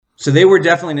So they were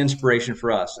definitely an inspiration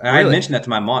for us. And Really? I mentioned that to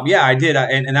my mom. Yeah, I did.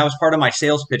 And that was part of my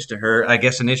sales pitch to her, I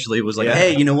guess initially was like, Yeah.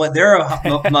 hey, you know what? They're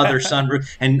a mother-son brew.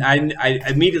 And I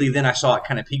immediately then I saw it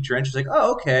kind of piqued her interest. Like,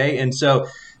 oh, okay. And so,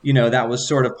 that was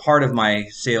sort of part of my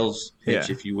sales pitch,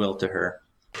 Yeah. if you will, to her.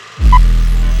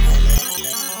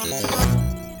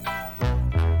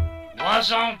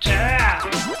 What's on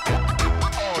tap?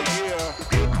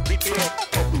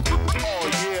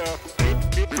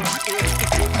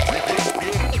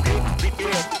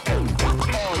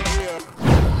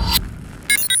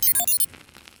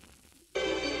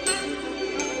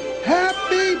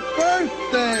 Happy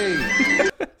birthday!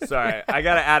 Sorry, I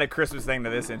gotta add a Christmas thing to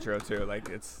this intro too. Like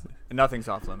it's nothing's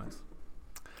off limits.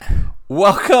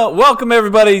 Welcome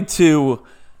everybody to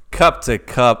Cup to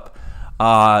Cup.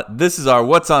 This is our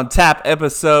What's on Tap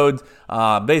episode.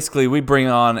 Basically, we bring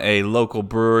on a local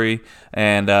brewery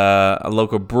and a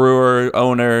local brewer,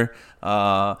 owner,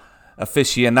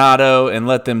 aficionado, and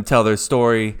let them tell their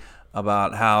story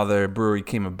about how their brewery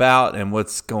came about and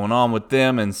what's going on with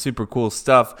them and super cool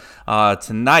stuff.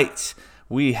 Tonight,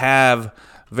 we have a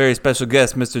very special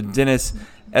guest, Mr. Dennis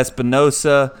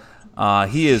Espinosa.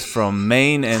 He is from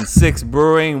Main and Six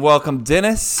Brewing. Welcome,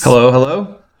 Dennis.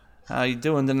 Hello. How you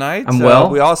doing tonight? I'm well.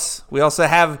 We also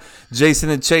have Jason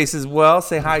and Chase as well.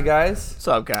 Say hi, guys. What's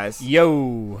up, guys?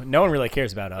 Yo, no one really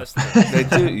cares about us. They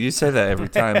do. You say that every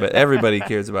time, but everybody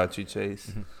cares about you,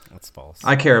 Chase. That's false.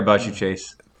 I care about you,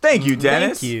 Chase. Thank you,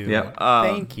 Dennis. Thank you. Yeah.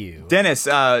 Thank you. Dennis,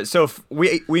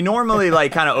 we normally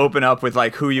like kind of open up with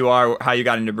like who you are, how you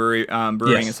got into brewing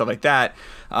Yes. and stuff like that.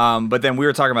 But then we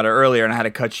were talking about it earlier, and I had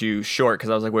to cut you short because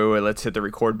I was like, wait, let's hit the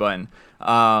record button.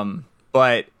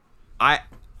 But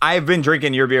I've been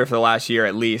drinking your beer for the last year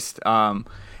at least.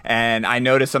 And I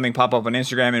noticed something pop up on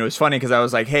Instagram, and it was funny because I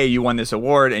was like, hey, you won this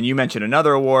award, and you mentioned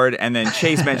another award, and then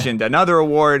Chase mentioned another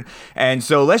award. And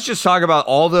so let's just talk about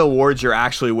all the awards you're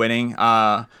actually winning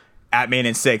at Main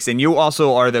and Six. And you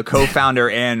also are the co-founder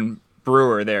and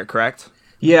brewer there, correct?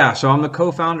 Yeah, so I'm the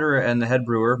co-founder and the head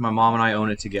brewer. My mom and I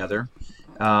own it together.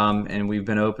 And we've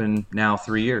been open now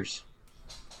 3 years.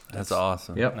 That's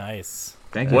awesome. Yep. Nice.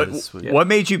 Thank you. What sweet. what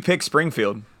made you pick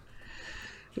Springfield?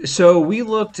 So we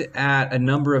looked at a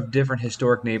number of different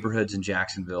historic neighborhoods in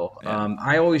Jacksonville.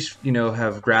 I always,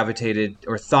 have gravitated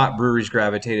or thought breweries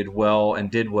gravitated well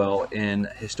and did well in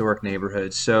historic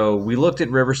neighborhoods. So we looked at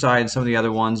Riverside and some of the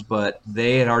other ones, but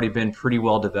they had already been pretty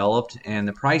well developed, and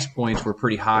the price points were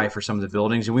pretty high for some of the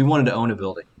buildings. And we wanted to own a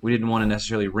building. We didn't want to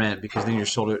necessarily rent because then you're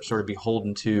sort of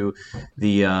beholden to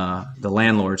the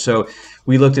landlord. So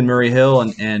we looked in Murray Hill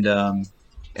and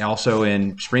also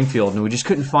in Springfield, and we just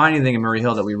couldn't find anything in Murray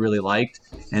Hill that we really liked.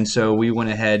 And so we went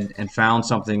ahead and found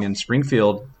something in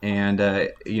Springfield, and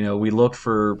we looked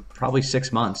for probably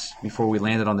 6 months before we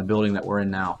landed on the building that we're in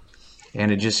now.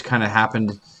 And it just kind of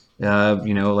happened,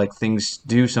 like things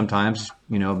do sometimes,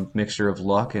 mixture of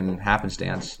luck and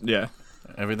happenstance. Yeah.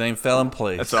 Everything fell in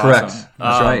place. That's Correct. awesome.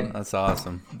 That's right. That's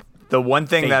awesome. The one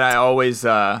thing that I always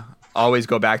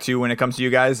go back to when it comes to you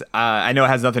guys, I know it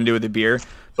has nothing to do with the beer,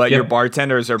 but Yep. your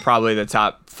bartenders are probably the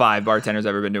top 5 bartenders I've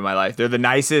ever been to in my life. They're the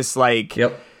nicest. Like,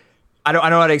 Yep. I don't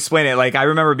know how to explain it. Like, I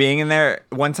remember being in there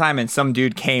one time and some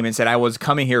dude came and said I was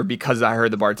coming here because I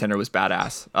heard the bartender was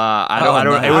badass.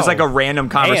 It was like a random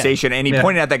conversation, and he Yeah.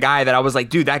 pointed at the guy that I was like,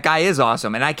 dude, that guy is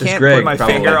awesome, and I can't Greg, put my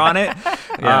probably. finger on it.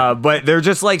 Yeah. But they're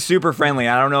just like super friendly.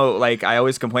 I don't know. Like, I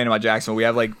always complain about Jacksonville. We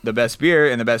have like the best beer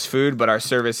and the best food, but our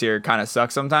service here kind of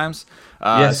sucks sometimes.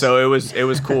 Yes. So it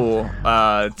was cool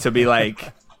to be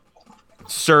like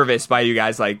serviced by you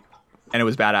guys, like, and it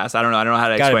was badass. I don't know how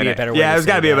to Gotta explain be a it. better way Yeah, to there's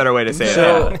got to say be a that. better way to say it.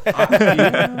 So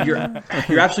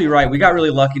you're absolutely right. We got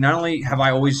really lucky. Not only have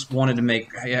I always wanted to make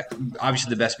obviously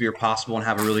the best beer possible and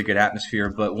have a really good atmosphere,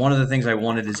 but one of the things I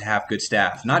wanted is to have good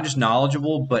staff, not just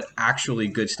knowledgeable, but actually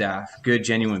good staff, good,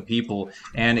 genuine people.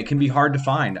 And it can be hard to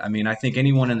find. I mean, I think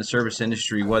anyone in the service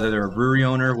industry, whether they're a brewery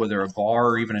owner, whether a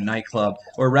bar or even a nightclub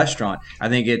or a restaurant, I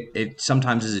think it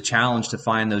sometimes is a challenge to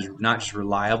find those not just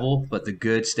reliable, but the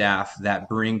good staff that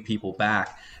bring people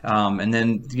back. And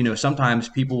then, sometimes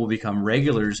people will become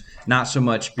regulars, not so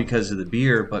much because of the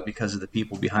beer, but because of the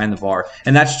people behind the bar.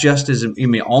 And that's just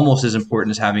almost as important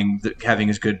as having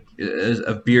as good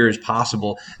a beer as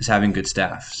possible as having good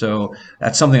staff. So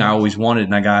that's something I always wanted,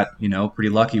 and I got,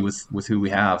 pretty lucky with who we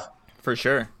have. For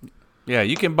sure. Yeah,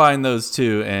 you combine those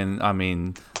two, and I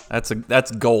mean,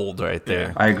 that's gold right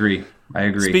there. I agree.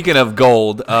 Speaking of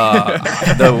gold,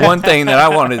 the one thing that I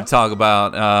wanted to talk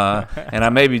about, and I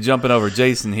may be jumping over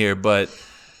Jason here, but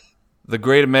the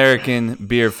Great American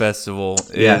Beer Festival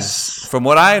is, Yes. from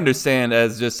what I understand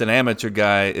as just an amateur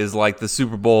guy, is like the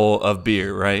Super Bowl of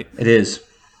beer, right? It is.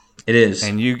 It is.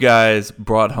 And you guys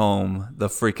brought home the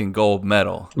freaking gold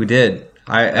medal. We did.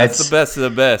 That's the best of the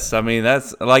best. I mean,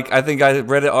 that's like, I think I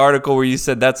read an article where you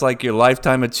said that's like your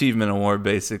lifetime achievement award,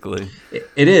 basically.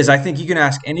 It is. I think you can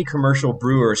ask any commercial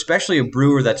brewer, especially a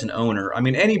brewer that's an owner. I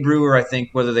mean, any brewer, I think,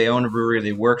 whether they own a brewery or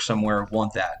they work somewhere,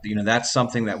 want that. You know, that's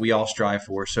something that we all strive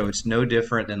for. So it's no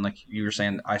different than, like you were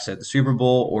saying, I said, the Super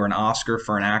Bowl or an Oscar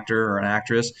for an actor or an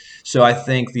actress. So I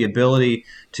think the ability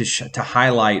to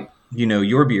highlight, you know,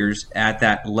 your beers at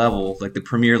that level, like the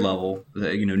premier level,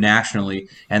 you know, nationally,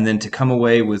 and then to come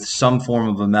away with some form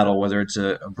of a medal, whether it's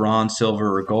a bronze,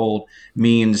 silver, or gold,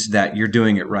 means that you're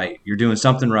doing it right. You're doing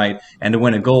something right. And to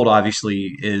win a gold,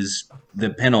 obviously, is the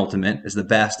penultimate, is the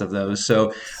best of those.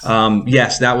 So,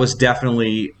 yes, that was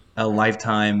definitely a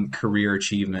lifetime career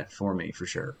achievement for me, for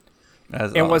sure.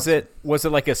 That's and awesome. was it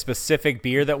like a specific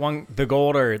beer that won the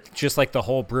gold, or just like the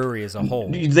whole brewery as a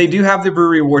whole? They do have the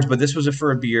brewery awards, but this was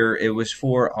for a beer. It was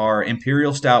for our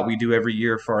Imperial Stout we do every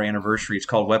year for our anniversary. It's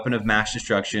called Weapon of Mass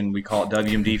Destruction. We call it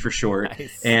WMD for short.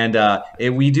 Nice. And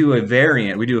we do a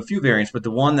variant. We do a few variants, but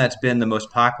the one that's been the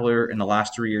most popular in the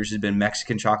last 3 years has been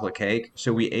Mexican chocolate cake.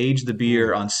 So we age the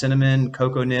beer on cinnamon,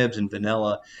 cocoa nibs, and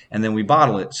vanilla, and then we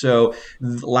bottle it. So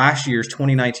last year's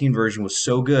 2019 version was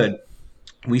so good,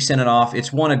 we sent it off.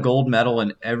 It's won a gold medal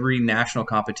in every national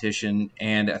competition,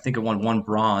 and I think it won one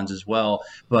bronze as well.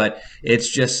 But it's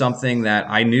just something that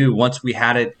I knew once we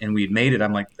had it and we'd made it.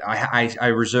 I'm like, I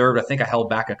reserved. I think I held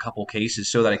back a couple cases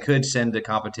so that I could send to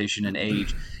competition and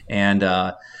age. And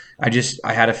I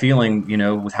had a feeling, you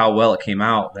know, with how well it came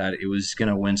out, that it was going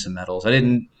to win some medals. I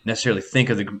didn't necessarily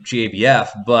think of the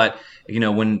GABF, but you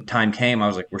know, when time came, I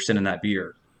was like, we're sending that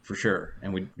beer for sure.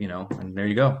 And we, you know, and there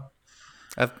you go.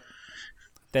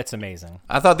 That's amazing.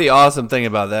 I thought the awesome thing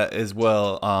about that as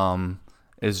well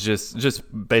is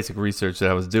just basic research that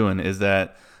I was doing, is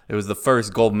that it was the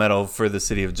first gold medal for the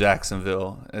city of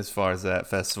Jacksonville as far as that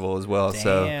festival as well. Damn.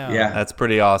 So yeah, that's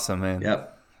pretty awesome, man.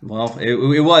 Yep. Well,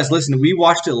 it was. Listen, we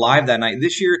watched it live that night.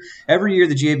 This year, every year,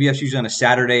 the GABF's usually on a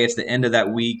Saturday. It's the end of that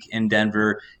week in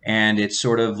Denver, and it's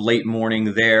sort of late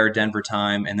morning there, Denver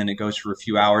time, and then it goes for a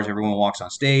few hours. Everyone walks on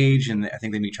stage, and I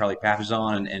think they meet Charlie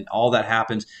Papazon, and all that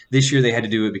happens. This year, they had to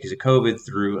do it because of COVID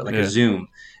through a Zoom.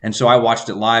 And so I watched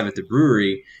it live at the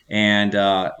brewery, and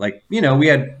we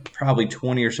had probably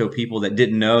 20 or so people that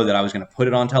didn't know that I was going to put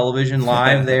it on television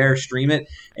live there, stream it,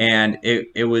 and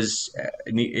it was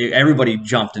everybody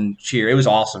jumped and cheered. It was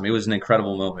awesome. It was an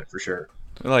incredible moment for sure.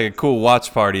 Like a cool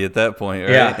watch party at that point,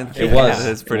 right? Yeah, it was.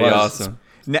 It's pretty awesome.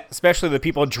 Especially the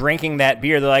people drinking that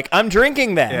beer. They're like, I'm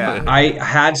drinking that. Yeah. I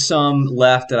had some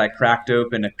left that I cracked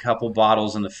open, a couple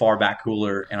bottles in the far back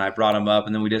cooler, and I brought them up,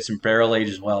 and then we did some barrel age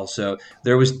as well. So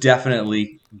there was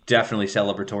definitely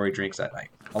celebratory drinks that night.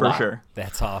 For sure.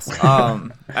 That's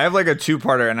awesome. I have like a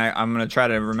two-parter, and I'm going to try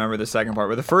to remember the second part.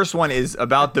 But the first one is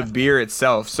about the beer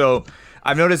itself. So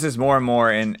I've noticed this more and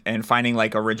more in finding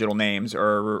like original names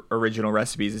or original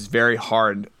recipes is very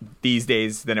hard these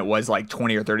days than it was like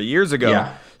 20 or 30 years ago.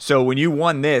 Yeah. So when you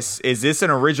won this, is this an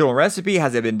original recipe?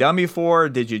 Has it been done before?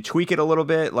 Did you tweak it a little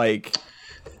bit? Like,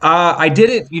 I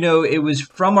did it, it was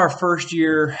from our first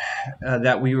year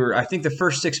that we were, I think the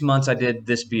first 6 months I did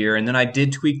this beer, and then I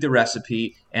did tweak the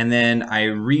recipe, and then I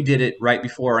redid it right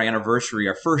before our anniversary,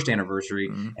 our first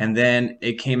anniversary, and then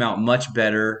it came out much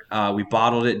better. We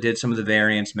bottled it, did some of the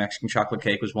variants. Mexican chocolate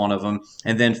cake was one of them.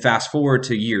 And then fast forward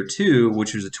to year 2,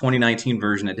 which was the 2019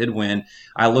 version that did win.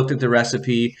 I looked at the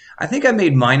recipe. I think I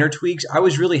made minor tweaks. I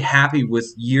was really happy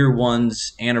with year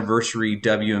 1's anniversary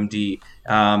WMD.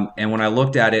 And when I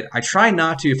looked at it, I try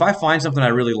not to, if I find something I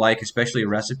really like, especially a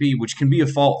recipe, which can be a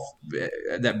fault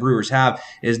that brewers have,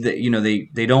 is that,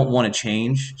 they don't want to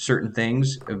change certain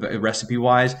things recipe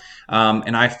wise.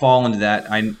 And I fall into that.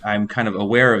 I'm kind of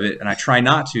aware of it, and I try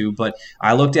not to, but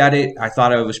I looked at it. I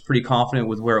thought I was pretty confident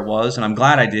with where it was, and I'm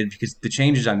glad I did, because the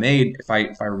changes I made, if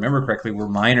I remember correctly, were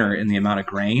minor in the amount of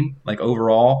grain, like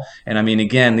overall. And I mean,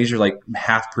 again, these are like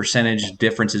half percentage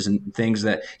differences and things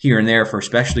that here and there for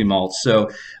specialty malts. So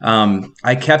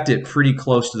I kept it pretty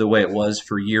close to the way it was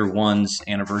for year 1's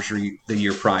anniversary the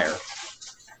year prior.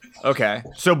 Okay.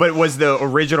 So, but was the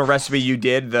original recipe you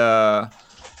did the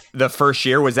first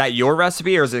year, was that your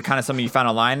recipe, or is it kind of something you found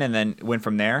online and then went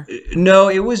from there? No,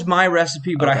 it was my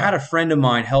recipe, but I had a friend of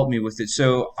mine help me with it.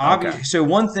 So So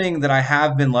one thing that I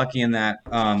have been lucky in that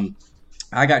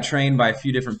I got trained by a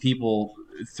few different people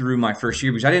through my first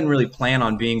year, because I didn't really plan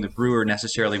on being the brewer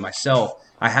necessarily myself.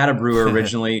 I had a brewer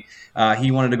originally.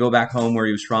 He wanted to go back home where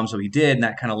he was from, so he did, and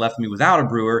that kind of left me without a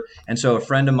brewer. And so a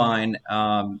friend of mine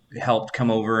helped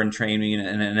come over and train me,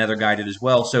 and another guy did as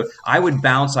well. So I would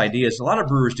bounce ideas. A lot of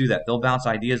brewers do that. They'll bounce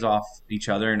ideas off each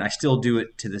other, and I still do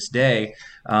it to this day.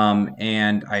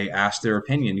 And I ask their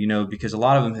opinion, because a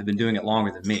lot of them have been doing it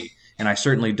longer than me. And I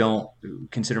certainly don't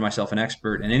consider myself an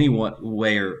expert in any one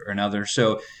way or another.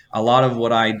 So a lot of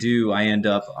what I do, I end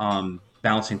up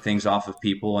bouncing things off of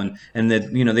people, and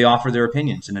that they offer their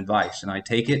opinions and advice, and I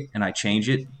take it and I change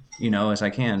it, as I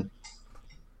can.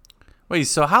 Wait,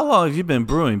 so how long have you been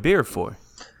brewing beer for?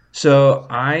 So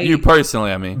you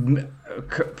personally, I mean,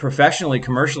 professionally,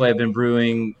 commercially, I've been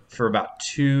brewing for about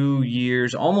 2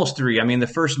 years, almost 3. I mean, the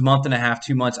first month and a half,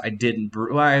 2 months, I didn't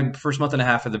brew. First month and a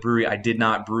half of the brewery, I did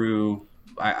not brew.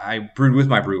 I brewed with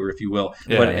my brewer, if you will.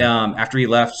 Yeah, but yeah. After he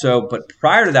left, but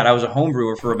prior to that, I was a home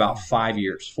brewer for about 5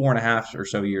 years, 4.5 or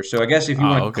so years. So I guess if you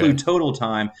want to include total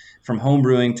time from home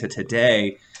brewing to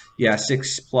today,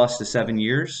 6+ to 7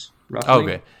 years, roughly.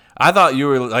 Okay. I thought you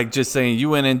were just saying you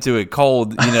went into it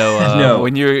cold, No.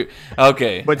 when you're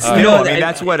okay. But still,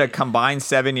 that's what, a combined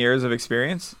 7 years of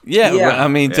experience? Yeah. I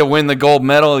mean, to win the gold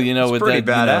medal, it's with pretty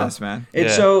that, badass, man.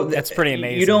 So that's pretty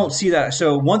amazing. You don't see that.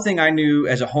 So one thing I knew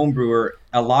as a home brewer,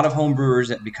 a lot of home brewers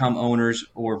that become owners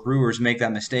or brewers make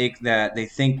that mistake that they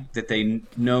think that they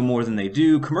know more than they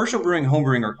do. Commercial brewing, home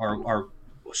brewing are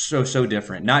so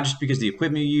different, not just because of the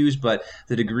equipment you use, but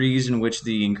the degrees in which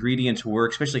the ingredients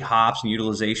work, especially hops and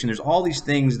utilization. There's all these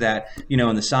things that,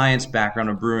 in the science background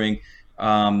of brewing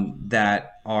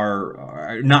that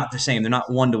are not the same. They're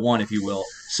not one-to-one, if you will.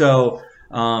 So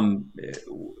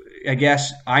I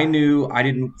guess I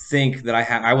didn't think that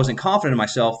I wasn't confident in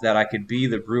myself that I could be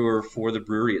the brewer for the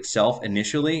brewery itself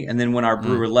initially. And then when our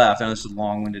brewer left, I know this is a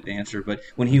long-winded answer, but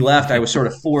when he left, I was sort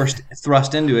of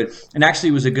thrust into it. And actually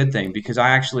it was a good thing, because I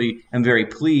actually am very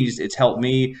pleased. It's helped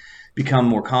me become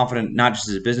more confident, not just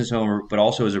as a business owner, but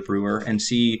also as a brewer, and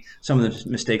see some of the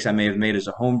mistakes I may have made as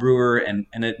a home brewer. And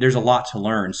there's a lot to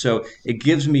learn. So it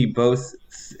gives me both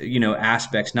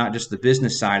aspects, not just the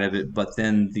business side of it, but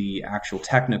then the actual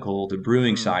technical, the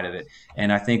brewing side of it.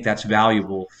 And I think that's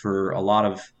valuable for a lot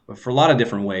of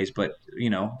different ways. But,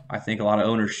 I think a lot of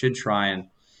owners should try and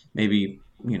maybe,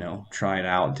 try it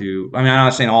out. I'm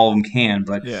not saying all of them can,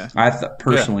 but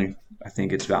personally, I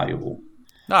think it's valuable.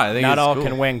 No, I think not all cool.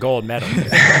 can win gold medals.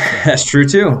 That's true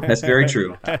too. That's very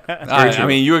true. I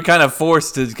mean, you were kind of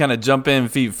forced to kind of jump in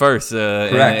feet first,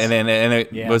 Correct. and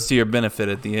it was to your benefit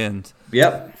at the end.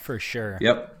 Yep, for sure.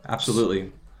 Yep,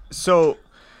 absolutely. So,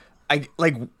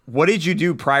 what did you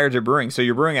do prior to brewing? So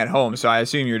you're brewing at home. So I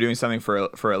assume you're doing something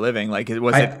for a living.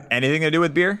 Was it anything to do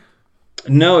with beer?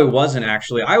 No, it wasn't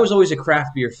actually. I was always a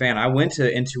craft beer fan. I went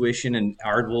to Intuition and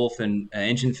Ardwolf and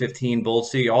Engine 15, Bold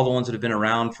City, all the ones that have been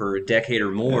around for a decade or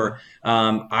more.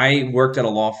 I worked at a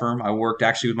law firm. I worked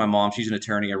actually with my mom. She's an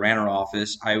attorney. I ran her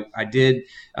office. I did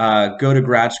go to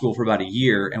grad school for about a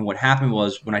year. And what happened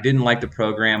was, when I didn't like the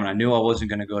program and I knew I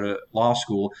wasn't going to go to law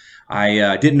school,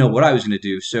 I didn't know what I was going to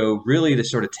do. So really, to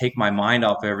sort of take my mind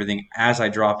off of everything, as I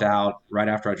dropped out, right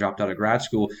after I dropped out of grad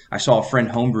school, I saw a friend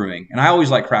home brewing. And I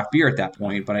always liked craft beer at that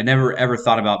point, but I never ever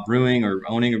thought about brewing or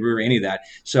owning a brewery, any of that.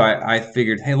 So I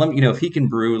figured, hey, let me, if he can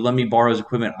brew, let me borrow his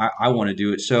equipment. I want to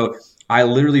do it. So I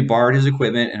literally borrowed his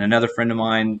equipment, and another friend of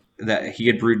mine that he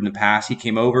had brewed in the past, he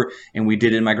came over and we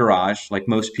did it in my garage, like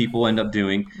most people end up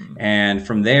doing. And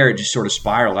from there, it just sort of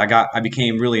spiraled. I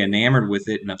became really enamored with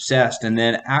it and obsessed. And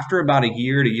then after about a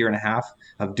year to year and a half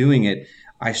of doing it,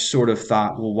 I sort of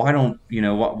thought, well,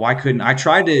 why couldn't I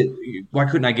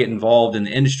get involved in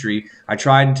the industry? I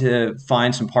tried to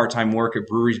find some part-time work at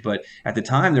breweries, but at the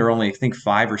time there were only, I think,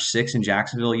 5 or 6 in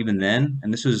Jacksonville even then.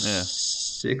 And this was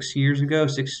 6 years ago,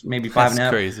 maybe 5.5. That's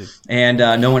crazy. And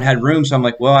no one had room. So I'm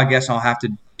like, well, I guess I'll have to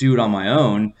do it on my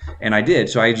own. And I did.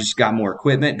 So I just got more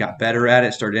equipment, got better at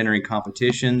it, started entering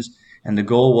competitions. And the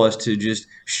goal was to just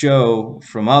show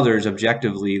from others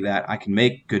objectively that I can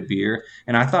make good beer.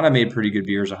 And I thought I made pretty good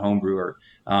beer as a home brewer.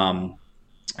 Kind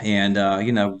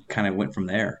of went from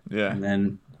there. Yeah. And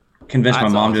then convinced my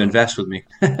mom to invest with me.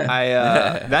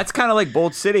 That's kind of like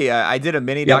Bold City. I did a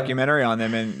mini documentary on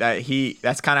them, and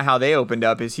that's kind of how they opened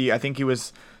up. I think he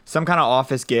was some kind of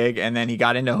office gig, and then he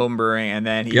got into home brewing, and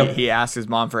then he asked his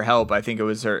mom for help. I think it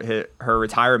was her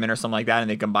retirement or something like that, and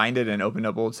they combined it and opened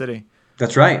up Bold City.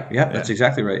 That's right. Yeah, that's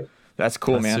exactly right. That's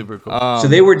cool, man. Super cool. So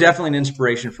they were definitely an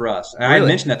inspiration for us. And really? I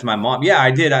mentioned that to my mom. Yeah, I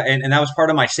did. And that was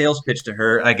part of my sales pitch to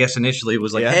her. I guess initially it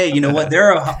was like, hey, you know what?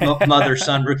 They're a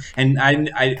mother-son brew. And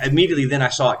I immediately then I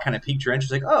saw it kind of piqued her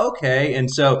interest. Like, oh, okay.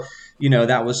 And so,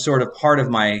 that was sort of part of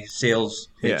my sales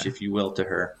pitch, if you will, to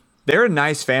her. They're a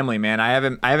nice family, man. I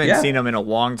haven't Yeah. seen them in a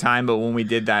long time, but when we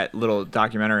did that little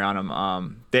documentary on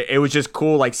them, it was just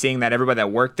cool, like seeing that everybody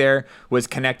that worked there was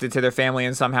connected to their family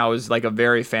and somehow was like a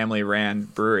very family-ran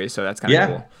brewery. So that's kind of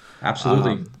cool.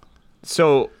 Absolutely.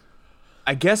 So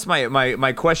I guess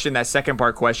my question, that second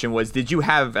part question was, did you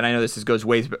have, and I know this goes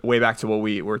way back to what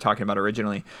we were talking about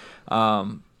originally,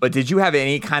 but did you have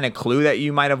any kind of clue that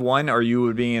you might have won, or you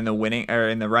would be in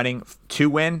the running to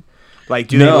win? Like,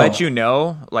 do they let you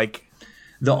know? Like,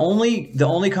 The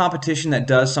only competition that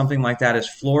does something like that is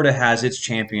Florida has its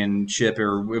championship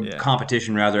or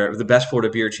competition rather, the Best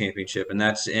Florida Beer Championship, and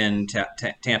that's in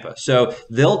Tampa. So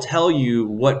they'll tell you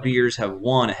what beers have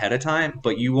won ahead of time,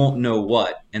 but you won't know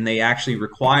what. And they actually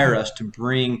require us to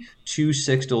bring 2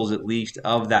 sixtels at least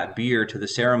of that beer to the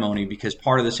ceremony, because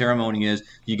part of the ceremony is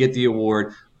you get the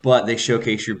award, but they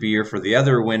showcase your beer for the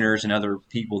other winners and other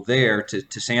people there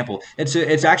to sample.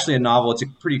 It's actually a novel. It's a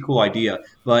pretty cool idea.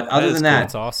 But other than that,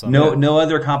 That's awesome. no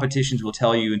other competitions will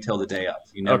tell you until the day of.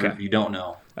 You don't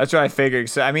know. that's what I figured.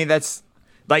 So I mean, that's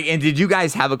like, and did you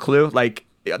guys have a clue? Like,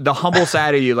 the humble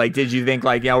side of you, like, did you think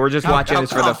like, we're just watching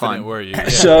this for the fun? Were you? Yeah.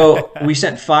 So we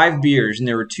sent 5 beers, and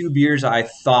there were 2 beers I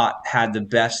thought had the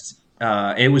best.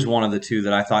 It was one of the 2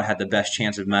 that I thought had the best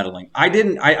chance of medaling.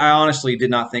 I honestly did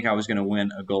not think I was going to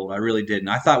win a gold. I really didn't.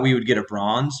 I thought we would get a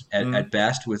bronze at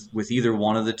best with either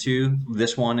one of the 2,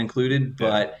 this one included,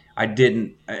 but I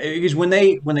didn't. Because when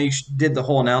they did the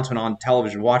whole announcement on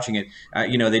television, watching it,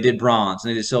 they did bronze and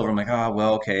they did silver. I'm like, oh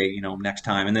well, okay, next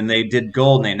time. And then they did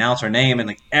gold and they announced our name, and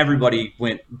like everybody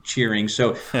went cheering.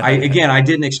 So I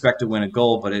didn't expect to win a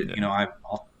gold, but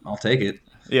I'll take it.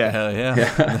 Yeah. Hell yeah.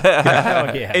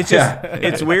 Oh, yeah. It's just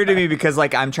it's weird to me because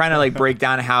like I'm trying to like break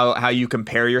down how you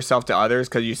compare yourself to others,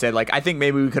 because you said like I think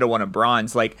maybe we could have won a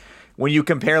bronze. Like when you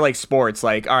compare like sports,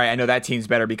 like all right, I know that team's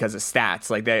better because of stats.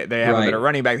 Like they have a better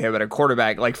running back, they have a better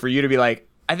quarterback. Like for you to be like,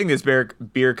 I think this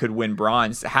beer could win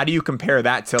bronze. How do you compare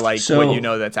that to like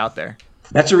what that's out there?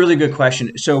 That's a really good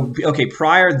question. So, okay,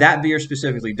 prior, that beer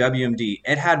specifically, WMD,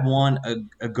 it had won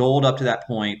a gold up to that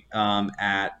point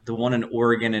at the one in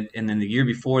Oregon, and then the year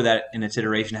before that in its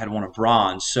iteration had won a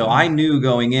bronze. So I knew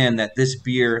going in that this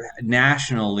beer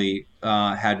nationally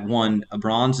had won a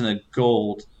bronze and a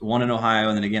gold, one in Ohio,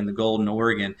 and then again the gold in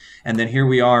Oregon. And then here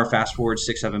we are, fast forward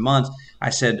 6-7 months. I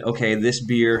said, okay, this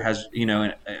beer has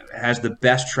the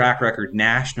best track record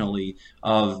nationally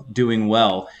of doing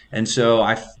well, and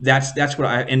so that's what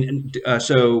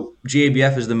so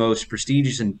GABF is the most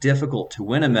prestigious and difficult to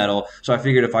win a medal. So I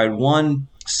figured if I had won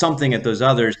something at those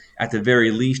others, at the very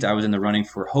least, I was in the running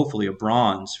for hopefully a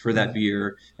bronze for that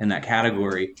beer in that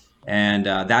category. And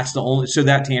that's the only. So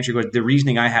that to answer your question, the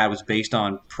reasoning I had was based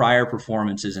on prior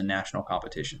performances in national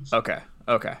competitions. Okay.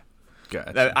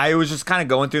 Gotcha. I was just kind of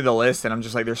going through the list, and I'm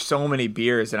just like, there's so many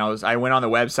beers, and I went on the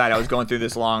website. I was going through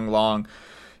this long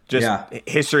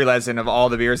history lesson of all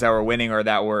the beers that were winning or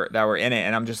that were in it,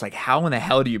 and I'm just like, how in the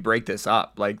hell do you break this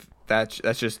up? Like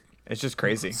it's just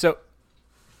crazy. So,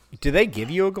 do they give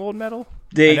you a gold medal?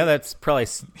 I know that's probably.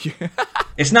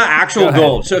 It's not actual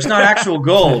gold, so it's not actual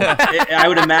gold. I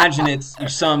would imagine it's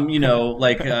some,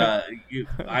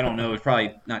 I don't know, it's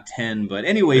probably not 10, but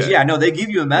anyways, no, they give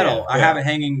you a medal. I have it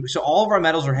hanging. So all of our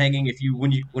medals are hanging.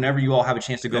 Whenever you all have a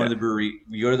chance to go into the brewery,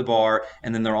 you go to the bar,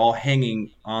 and then they're all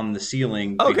hanging on the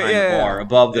ceiling behind the bar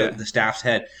above the staff's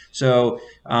head. So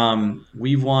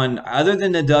we've won, other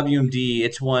than the WMD,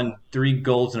 it's won 3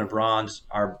 golds and a bronze.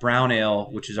 Our brown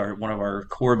ale, which is one of our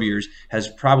core beers, has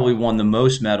probably won the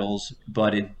most medals,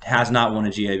 but it has not won a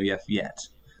GABF yet.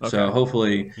 Okay. So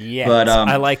hopefully, but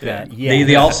I like that. Yeah,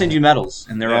 they all send you medals,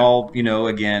 and they're all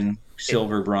again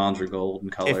silver, bronze, or gold in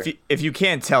color. If you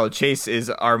can't tell, Chase is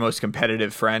our most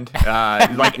competitive friend.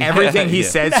 Like everything he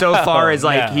said so far is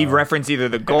like he referenced either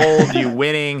the gold, you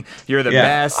winning, you're the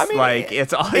best. I mean, like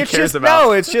it's all he cares about.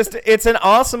 No, it's an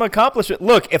awesome accomplishment.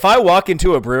 Look, if I walk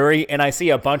into a brewery and I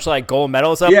see a bunch of like gold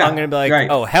medals up, I'm gonna be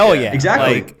like, oh hell yeah,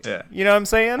 exactly. Like, you know what I'm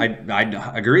saying? I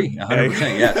agree,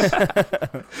 100%. Yes,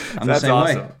 I'm the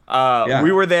same way.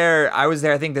 We were there. I was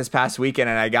there, I think, this past weekend,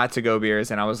 and I got to go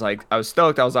beers, and I was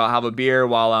stoked. I was like, I'll have a beer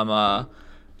while I'm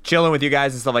chilling with you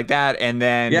guys and stuff like that, and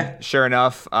then sure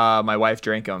enough, my wife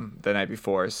drank them the night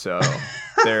before, so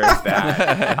there's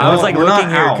that. I was like looking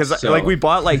here because like we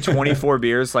bought like 24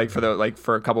 beers like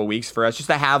for a couple of weeks for us just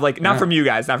to have like not from you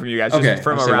guys, just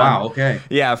from around.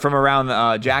 From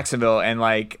around Jacksonville, and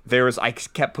like I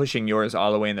kept pushing yours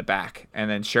all the way in the back, and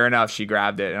then sure enough she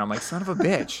grabbed it, and I'm like, son of a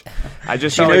bitch. I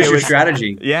just felt like it was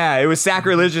strategy. Yeah, it was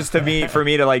sacrilegious for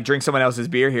me to like drink someone else's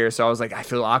beer here, so I was like, I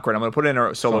feel awkward. I'm gonna put it in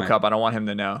a solo cup. I don't want him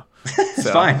to know.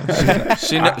 It's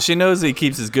So. fine. She knows he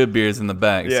keeps his good beers in the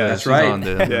back. Yeah, so That's she's right. on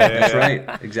to- That's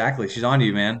right. Exactly. She's on to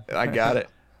you, man. I got it.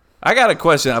 I got a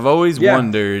question. I've always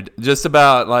wondered just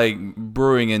about like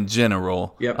brewing in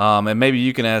general. Yep. And maybe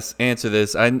you can answer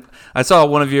this. I saw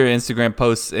one of your Instagram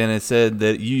posts and it said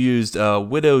that you used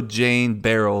Widow Jane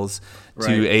barrels to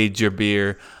Right. age your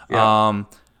beer. Yeah.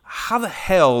 How the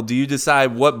hell do you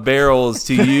decide what barrels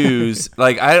to use?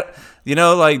 Does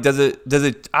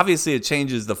it obviously it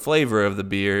changes the flavor of the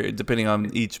beer depending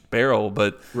on each barrel,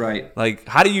 but Right. like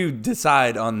how do you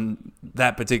decide on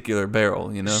that particular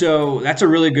barrel, So that's a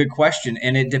really good question,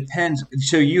 and it depends.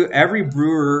 So every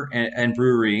brewer and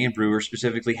brewery and brewer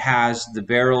specifically has the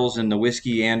barrels and the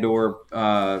whiskey and or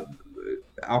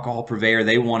alcohol purveyor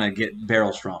they want to get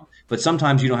barrels from. But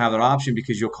sometimes you don't have that option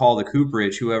because you'll call the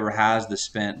cooperage, whoever has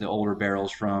the older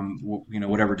barrels from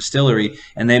whatever distillery,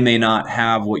 and they may not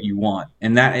have what you want.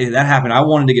 And that happened. I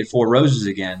wanted to get Four Roses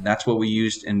again. That's what we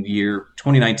used in year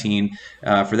 2019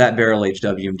 for that barrel aged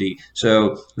WMD.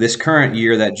 So this current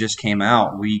year that just came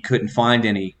out, we couldn't find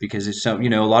any because it's a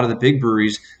lot of the big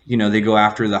breweries, they go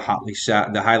after the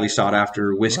highly sought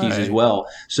after whiskeys as well.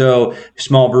 So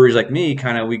small breweries like me,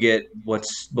 we get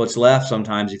what's left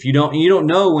sometimes. If you don't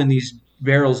know when these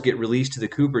barrels get released to the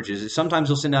cooperages, sometimes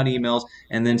they'll send out emails,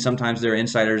 and then sometimes their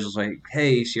insiders will say,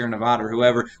 hey, Sierra Nevada or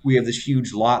whoever, we have this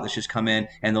huge lot that's just come in,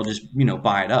 and they'll just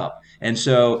buy it up. And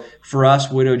so for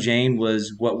us, Widow Jane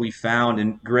was what we found.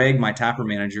 And Greg, my tapper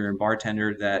manager and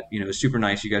bartender that is super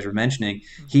nice, you guys were mentioning,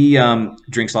 he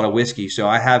drinks a lot of whiskey. So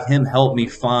I have him help me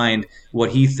find what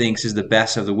he thinks is the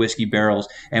best of the whiskey barrels.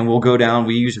 And we'll go down.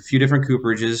 We use a few different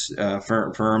cooperages,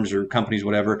 firms or companies,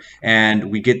 whatever,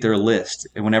 and we get their list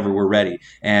whenever we're ready.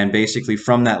 And basically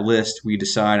from that list, we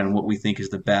decide on what we think is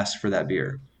the best for that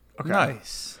beer. Okay.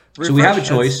 Nice. So we have a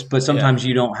choice, but sometimes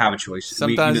you don't have a choice.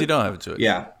 Sometimes you don't have a choice.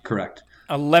 Yeah, correct.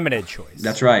 A limited choice.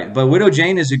 That's right. But Widow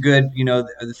Jane is a good,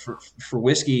 for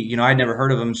whiskey, I'd never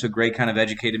heard of them. So Greg kind of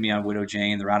educated me on Widow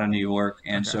Jane. They're out of New York.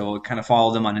 And so I kind of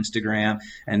followed them on Instagram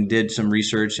and did some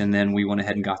research. And then we went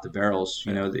ahead and got the barrels,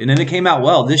 and then it came out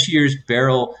well. This year's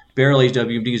barrel aged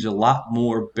WMD is a lot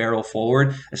more barrel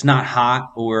forward. It's not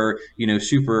hot or,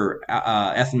 super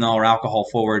ethanol or alcohol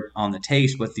forward on the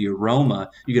taste, but the aroma,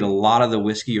 you get a lot of the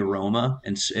whiskey aroma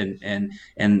and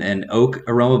oak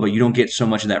aroma, but you don't get so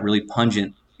much of that really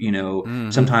pungent,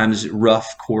 sometimes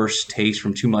rough, coarse taste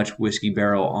from too much whiskey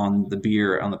barrel on the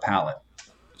beer on the palate.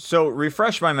 So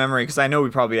refresh my memory, because I know we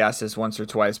probably asked this once or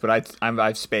twice, but I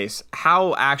have space.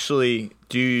 How actually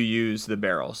do you use the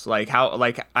barrels? Like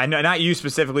I know not you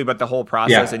specifically, but the whole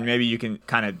process, and maybe you can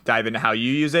kind of dive into how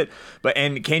you use it.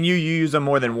 And can you use them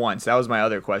more than once? That was my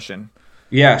other question.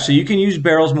 Yeah, so you can use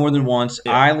barrels more than once.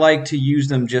 Yeah. I like to use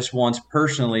them just once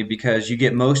personally because you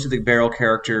get most of the barrel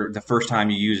character the first time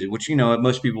you use it, which,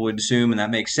 most people would assume, and that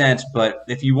makes sense. But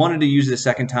if you wanted to use it a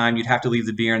second time, you'd have to leave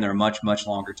the beer in there a much, much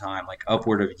longer time, like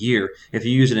upward of a year. If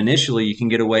you use it initially, you can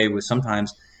get away with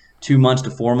sometimes 2 months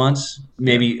to 4 months.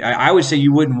 Maybe I would say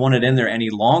you wouldn't want it in there any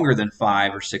longer than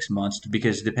 5 or 6 months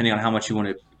because depending on how much you want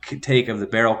to take of the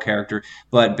barrel character.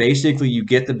 But basically you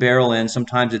get the barrel in.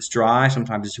 Sometimes it's dry,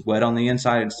 sometimes it's wet on the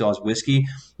inside. It still has whiskey.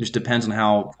 Just depends on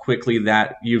how quickly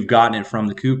that you've gotten it from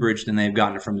the cooperage than they've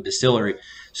gotten it from the distillery.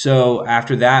 So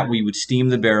after that, we would steam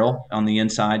the barrel on the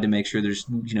inside to make sure there's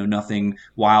nothing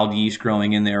wild yeast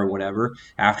growing in there or whatever.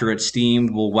 After it's steamed,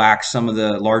 we'll wax some of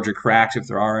the larger cracks if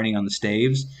there are any on the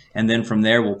staves, and then from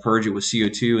there we'll purge it with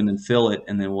CO2 and then fill it,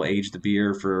 and then we'll age the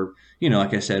beer for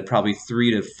like I said, probably 3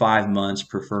 to 5 months,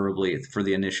 preferably for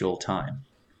the initial time.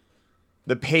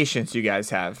 The patience you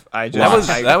guys have.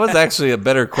 That was actually a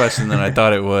better question than I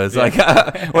thought it was. Like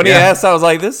when he asked, I was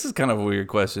like, "This is kind of a weird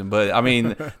question," but I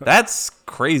mean, that's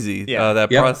crazy. That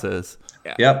process.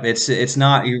 Yeah. Yep, it's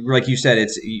not like you said.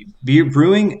 It's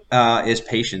brewing is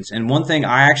patience. And one thing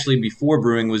I actually before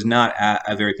brewing was not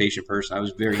a very patient person. I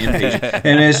was very impatient,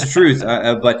 and it's the truth.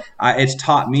 But it's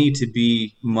taught me to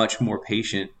be much more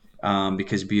patient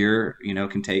because beer,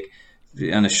 can take.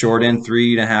 On the short end,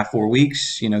 3.5, 4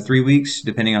 weeks, 3 weeks,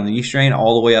 depending on the yeast strain,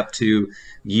 all the way up to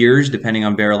years, depending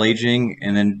on barrel aging.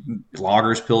 And then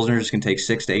lagers, pilsners can take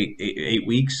 6 to 8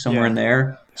 weeks, somewhere in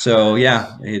there. So,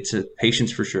 it's a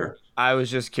patience for sure. I was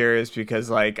just curious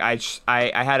because, I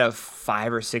had a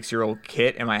 5 or 6 year old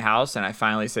kit in my house, and I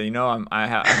finally said, I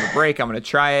have a break. I'm going to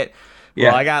try it.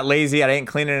 Well, I got lazy. I didn't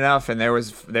clean it enough, and there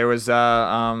was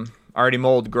already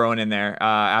mold growing in there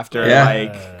after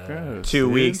Gross, 2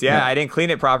 weeks. I didn't clean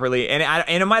it properly, and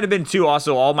it might have been too.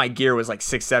 Also, all my gear was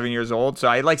 6, 7 years old, so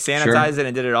I sanitized it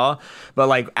and did it all.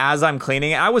 But as I'm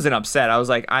cleaning it, I wasn't upset. I was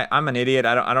like, I'm an idiot.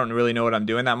 I don't really know what I'm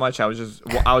doing that much. I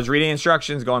was reading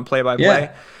instructions, going play by play.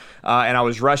 and I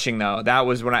was rushing though. That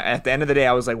was when at the end of the day,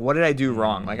 I was like, what did I do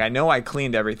wrong? Like, I know I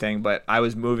cleaned everything, but I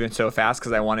was moving so fast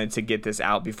because I wanted to get this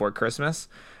out before Christmas.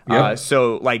 Yep.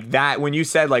 So like that, when you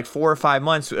said like 4 or 5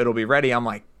 months it'll be ready, I'm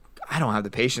like, I don't have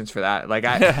the patience for that. Like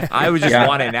I would just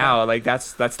want it now. Like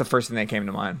that's the first thing that came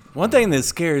to mind. One thing that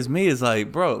scares me is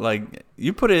like, bro, like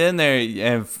you put it in there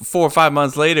and 4 or 5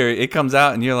 months later it comes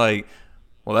out and you're like,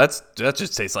 well, that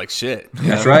just tastes like shit.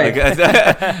 That's right.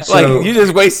 Like you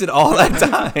just wasted all that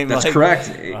time. That's like,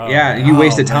 correct. You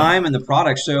wasted time and the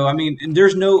product. So I mean,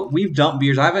 we've dumped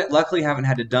beers. Luckily haven't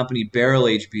had to dump any barrel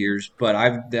aged beers, but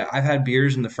I've had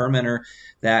beers in the fermenter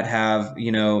that have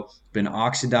been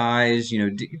oxidized.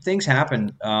 Things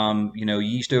happen.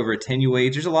 Yeast over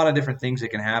attenuates. There's a lot of different things that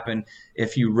can happen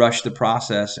if you rush the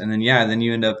process, and then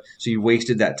you end up. So you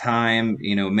wasted that time.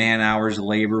 Man hours,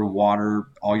 labor, water,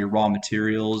 all your raw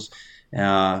materials.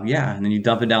 And then you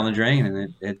dump it down the drain,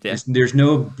 and there's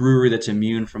no brewery that's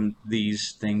immune from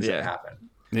these things that happen.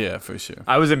 Yeah, for sure.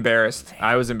 I was embarrassed.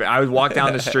 I would walk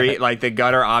down the street, like the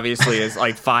gutter obviously is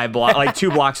like 2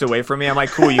 blocks away from me. I'm like,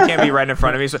 cool, you can't be right in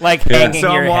front of me. So,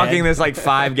 I'm walking this like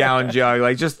 5-gallon jug,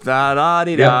 like just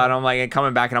da-da-dee-da. And I'm like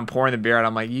coming back and I'm pouring the beer out.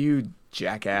 I'm like, you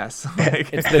jackass.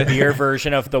 Like, it's the beer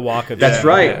version of the walk of That's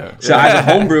right. Yeah. So as a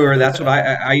home brewer, that's what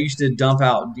I used to dump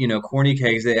out, corny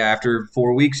kegs after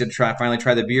 4 weeks and finally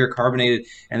try the beer carbonated.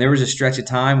 And there was a stretch of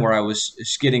time where I was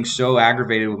getting so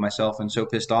aggravated with myself and so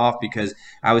pissed off because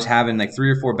I was having like 3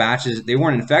 or 4 batches. They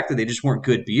weren't infected. They just weren't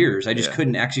good beers. I just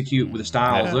couldn't execute with the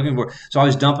style I was looking for. So I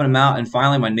was dumping them out. And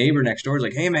finally my neighbor next door was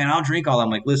like, hey man, I'll drink all that. I'm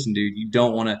like, listen, dude, you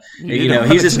don't want to,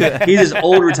 he's this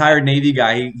old retired Navy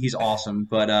guy. He's awesome.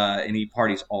 But, and he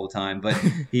parties all the time, but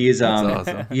he is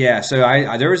awesome. So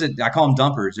I call them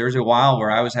dumpers. There was a while where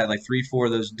I had like 3-4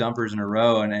 of those dumpers in a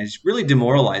row, and it's really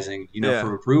demoralizing,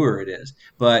 for a brewer it is.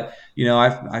 But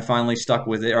I finally stuck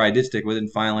with it, or I did stick with it,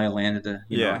 and finally I landed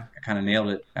I kind of nailed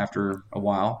it after a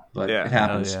while, but it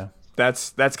happens.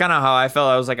 That's kind of how I felt.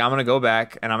 I was like, I'm gonna go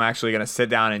back and I'm actually gonna sit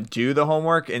down and do the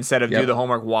homework instead of do the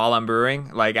homework while I'm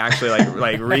brewing. Like actually,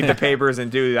 like read the papers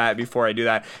and do that before I do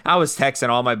that. I was texting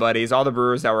all my buddies, all the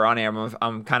brewers that were on here.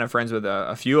 I'm kind of friends with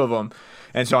a few of them,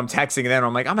 and so I'm texting them.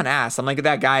 I'm like, I'm an ass. I'm like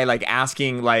that guy like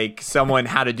asking like someone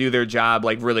how to do their job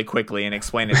like really quickly and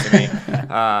explain it to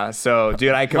me. So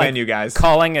dude, I commend you guys.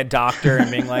 Calling a doctor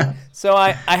and being like, so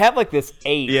I have like this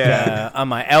ache on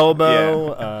my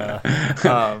elbow.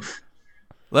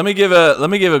 Let me give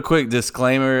a quick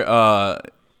disclaimer.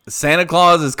 Santa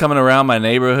Claus is coming around my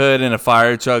neighborhood in a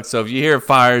fire truck. So if you hear a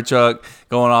fire truck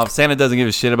going off, Santa doesn't give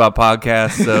a shit about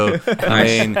podcasts. So I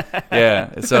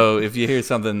mean, So if you hear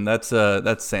something, that's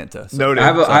Santa. So, I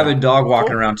have a dog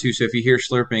walking around too. So if you hear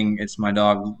slurping, it's my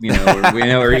dog.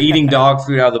 We're eating dog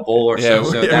food out of the bowl or so.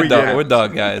 So we're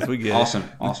dog guys. We get awesome.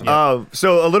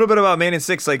 So a little bit about Main and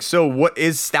Six. Like, so what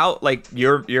is stout like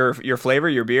your flavor,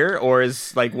 your beer, or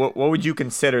is like what would you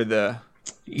consider the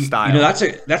style?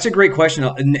 That's a great question,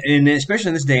 and especially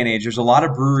in this day and age, there's a lot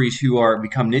of breweries who are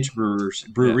become niche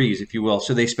breweries, if you will.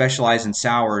 So they specialize in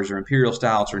sours or imperial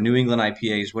stouts or New England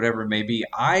IPAs, whatever it may be.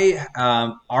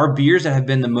 Our beers that have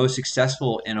been the most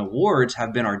successful in awards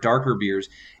have been our darker beers,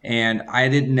 and I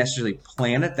didn't necessarily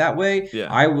plan it that way.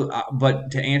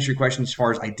 But to answer your question as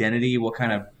far as identity, what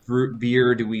kind of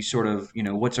beer do we sort of,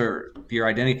 what's our beer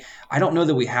identity? I don't know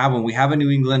that we have one. We have a New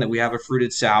England, that we have a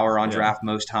fruited sour on draft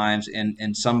most times, and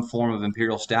some form of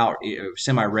imperial stout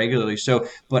semi-regularly. So,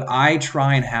 but I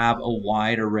try and have a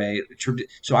wide array.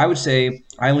 So I would say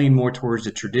I lean more towards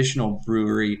a traditional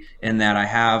brewery in that I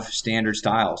have standard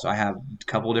styles. I have a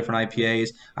couple of different IPAs.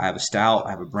 I have a stout.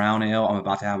 I have a brown ale. I'm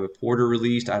about to have a porter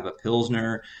released. I have a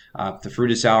pilsner. The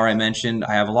fruited sour I mentioned.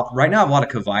 I have a lot right now. I have a lot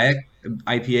of Kvaik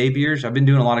IPA beers. I've been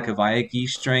doing a lot of Kvaik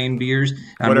yeast strain beers.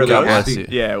 What are those?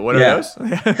 Yeah, what are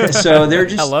those? So they're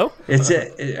just hello.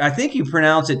 I think you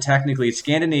pronounce it technically. It's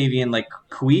Scandinavian, like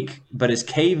Kveik, but it's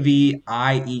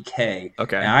Kviek.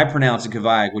 Okay. And I pronounce it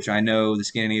Kvaik, which I know the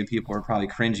Scandinavian people are probably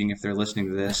cringing if they're listening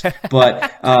to this.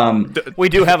 But we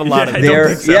do have a lot of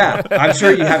there. Yeah, I'm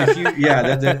sure you have a few.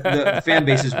 Yeah, the fan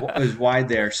base is wide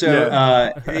there.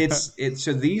 So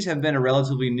so these have been a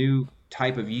relatively new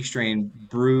type of yeast strain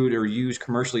brewed or used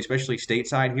commercially, especially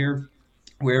stateside here,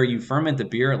 where you ferment the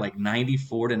beer at like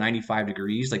 94 to 95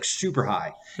 degrees, like super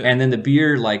high. And then the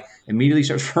beer like immediately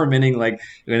starts fermenting like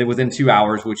within 2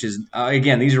 hours, which is,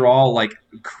 again, these are all like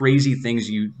crazy things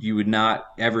you would not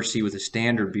ever see with a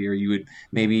standard beer. You would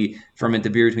maybe ferment the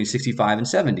beer between 65 and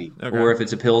 70. Okay. Or if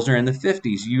it's a Pilsner in the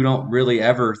 50s, you don't really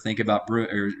ever think about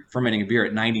fermenting a beer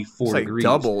at 94 degrees.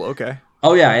 Double, okay.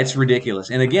 Oh yeah, it's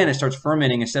ridiculous. And again, it starts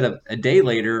fermenting instead of a day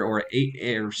later or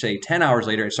 10 hours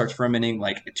later. It starts fermenting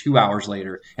like 2 hours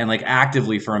later, and like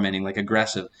actively fermenting, like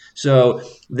aggressive. So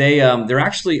they're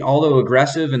actually, although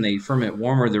aggressive and they ferment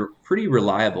warmer, they're pretty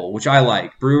reliable, which I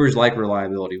like. Brewers like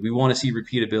reliability. We want to see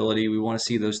repeatability. We want to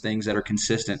see those things that are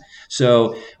consistent.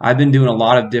 So I've been doing a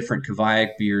lot of different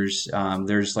Kvaik beers.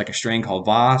 There's like a strain called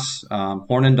Voss,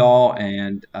 Hornindal,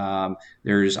 and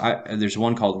there's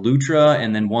one called Lutra,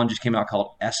 and then one just came out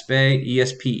called Espe,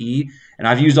 ESPE, and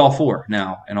I've used all four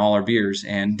now in all our beers,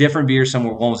 and different beers. One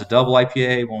was a double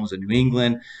IPA, one was a New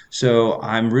England. So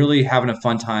I'm really having a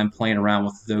fun time playing around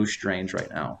with those strains right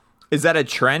now. Is that a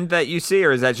trend that you see,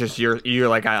 or is that just you're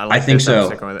like, I like I think this, so. I'm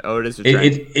sticking with it? Oh, it is a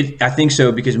trend. I think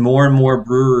so, because more and more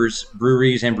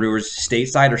breweries and brewers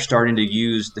stateside are starting to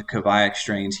use the Kvaik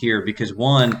strains here, because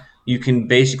one, you can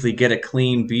basically get a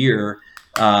clean beer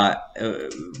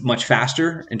much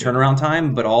faster in turnaround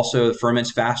time, but also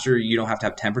ferments faster. You don't have to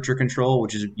have temperature control,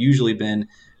 which has usually been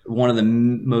one of the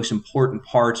most important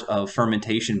parts of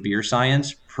fermentation beer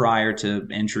science prior to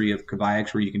entry of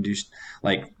Kvaiks, where you can just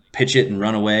like pitch it and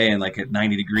run away and like at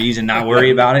 90 degrees and not worry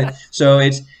about it. So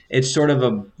it's sort of a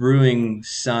brewing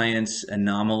science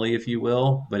anomaly, if you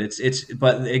will. But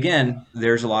but again,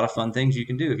 there's a lot of fun things you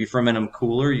can do. If you ferment them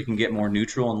cooler, you can get more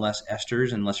neutral and less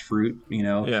esters and less fruit.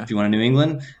 If you want a New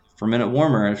England, ferment it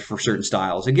warmer for certain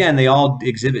styles. Again, they all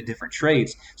exhibit different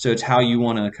traits. So it's how you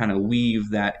want to kind of weave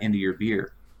that into your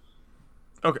beer.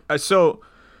 Okay, so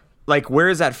like, where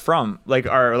is that from? Like,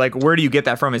 where do you get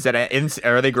that from? Is that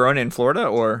are they grown in Florida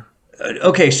or?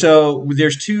 Okay, so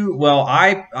there's two. Well,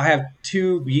 I have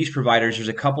two yeast providers. There's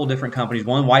a couple different companies.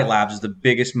 One, White Labs, is the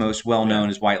biggest, most well-known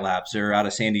is White Labs. They're out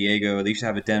of San Diego. They used to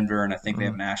have a Denver, and I think they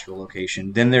have a Nashville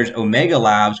location. Then there's Omega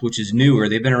Labs, which is newer.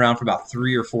 They've been around for about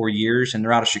 3 or 4 years, and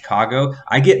they're out of Chicago.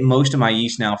 I get most of my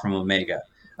yeast now from Omega.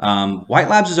 White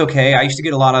Labs is okay. I used to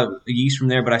get a lot of yeast from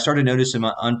there, but I started noticing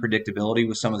unpredictability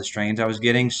with some of the strains I was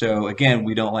getting. So again,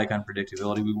 we don't like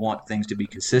unpredictability. We want things to be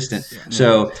consistent. Yeah.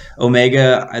 So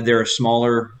Omega, they're a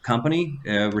smaller company.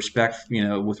 With respect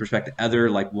to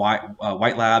other like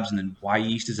White Labs, and then Y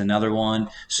Yeast is another one.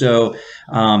 So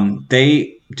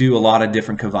they do a lot of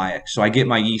different Kvaik. So I get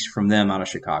my yeast from them out of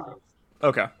Chicago.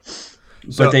 Okay.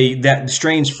 But that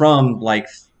strains from like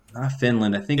not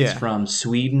Finland. I think it's from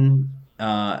Sweden.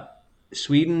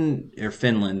 Sweden or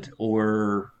Finland,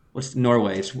 or what's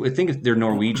Norway? I think they're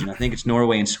Norwegian. I think it's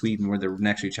Norway and Sweden where they're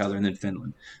next to each other, and then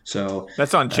Finland. So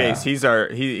that's on Chase.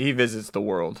 He visits the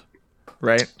world,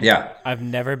 right? Yeah. I've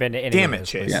never been to any. Damn of it, those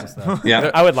Chase. places, though.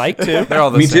 Yeah. I would like to. They're all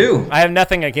the Me same. too. I have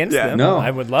nothing against them. No. I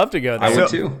would love to go there. I would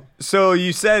too. So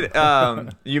you said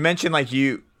you mentioned like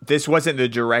this wasn't the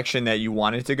direction that you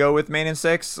wanted to go with Main and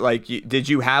Six. Like, did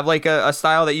you have like a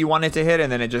style that you wanted to hit,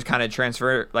 and then it just kind of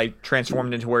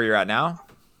transformed into where you're at now?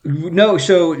 No,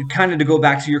 so kind of to go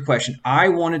back to your question, I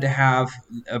wanted to have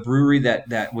a brewery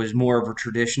that was more of a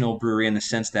traditional brewery in the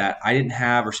sense that I didn't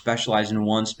have or specialize in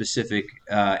one specific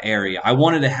area. I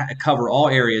wanted to cover all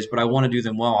areas, but I want to do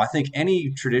them well. I think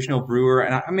any traditional brewer,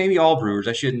 and maybe all brewers,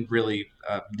 I shouldn't really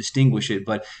distinguish it,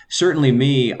 but certainly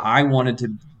me, I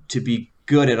wanted to be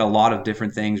good at a lot of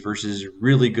different things versus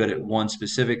really good at one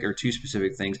specific or two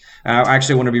specific things. I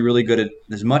actually want to be really good at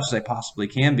as much as I possibly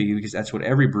can be, because that's what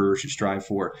every brewer should strive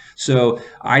for. So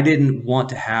I didn't want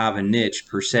to have a niche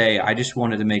per se. I just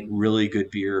wanted to make really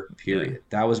good beer, period.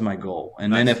 That was my goal.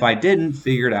 And then if I didn't,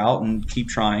 figure it out and keep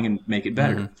trying and make it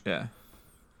better. Mm-hmm. Yeah.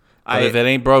 But if it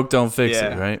ain't broke, don't fix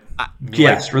it, right?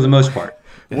 Yes, for the most part.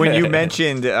 When you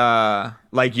mentioned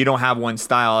like you don't have one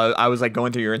style, I was like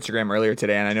going through your Instagram earlier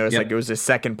today, and I noticed like it was the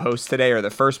second post today or the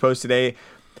first post today.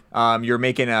 You're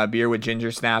making a beer with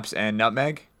ginger snaps and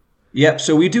nutmeg. Yep.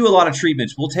 So we do a lot of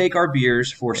treatments. We'll take our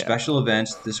beers for special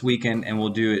events this weekend, and we'll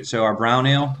do it. So our brown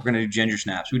ale, we're going to do ginger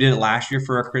snaps. We did it last year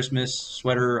for our Christmas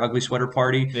ugly sweater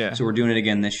party. Yeah. So we're doing it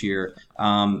again this year.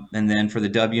 And then for the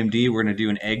WMD, we're going to do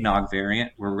an eggnog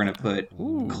variant where we're going to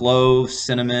put cloves,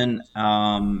 cinnamon,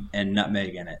 and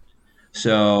nutmeg in it.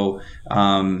 So,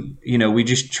 we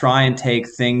just try and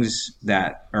take things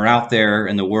that are out there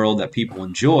in the world that people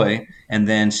enjoy and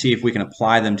then see if we can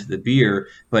apply them to the beer.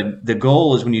 But the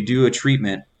goal is when you do a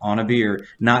treatment on a beer,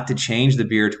 not to change the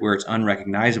beer to where it's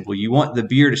unrecognizable. You want the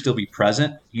beer to still be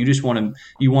present. You just want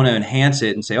to enhance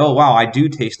it and say, oh, wow, I do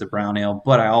taste the brown ale,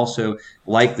 but I also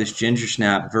like this ginger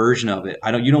snap version of it.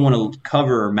 You don't want to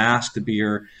cover or mask the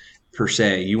beer per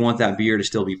se. You want that beer to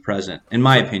still be present, in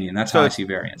my opinion. That's how I see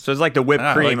variants. So it's like the whipped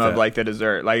cream of like the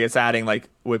dessert. Like it's adding like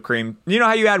whipped cream. You know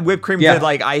how you add whipped cream to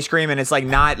like ice cream, and it's like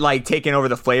not like taking over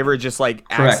the flavor, just like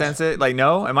accents it. Like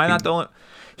no, am I not the only?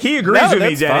 He agrees with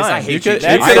me, Dennis. Fine. I hate you.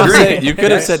 You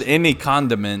could have said any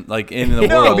condiment like in the world.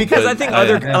 No, because I think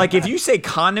like if you say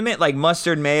condiment like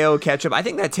mustard, mayo, ketchup, I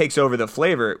think that takes over the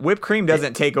flavor. Whipped cream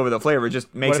doesn't take over the flavor; it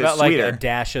just makes what about it sweeter. like a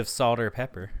dash of salt or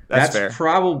pepper? That's fair.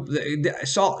 Probably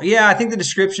salt. Yeah, I think the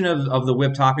description of the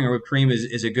whipped topping or whipped cream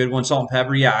is a good one. Salt and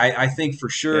pepper. Yeah, I think for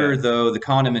sure though the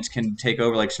condiments can take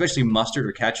over, like especially mustard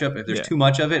or ketchup. If there's too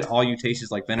much of it, all you taste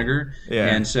is like vinegar. Yeah.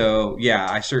 And so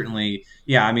I certainly.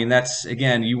 Yeah, I mean that's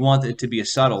again. You want it to be a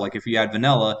subtle. Like if you add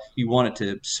vanilla, you want it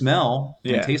to smell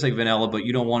and taste like vanilla, but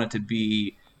you don't want it to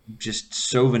be just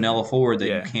so vanilla forward that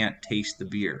you can't taste the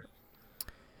beer.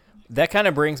 That kind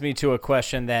of brings me to a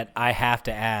question that I have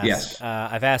to ask. Yes.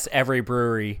 I've asked every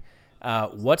brewery.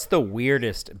 What's the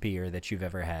weirdest beer that you've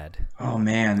ever had? Oh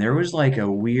man, there was like a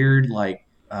weird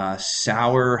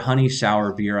sour honey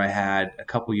sour beer I had a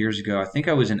couple years ago. I think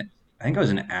I was in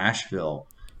Asheville.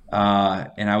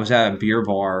 And I was at a beer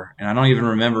bar, and I don't even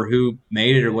remember who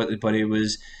made it or what, but it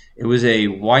was a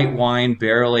white wine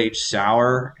barrel aged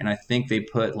sour, and I think they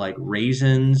put like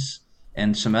raisins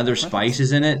and some other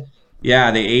spices in it.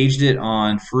 Yeah, they aged it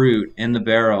on fruit in the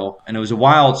barrel, and it was a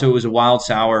wild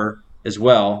sour as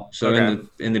well. So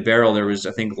in the barrel there was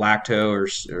I think lacto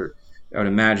or I would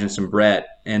imagine some Brett,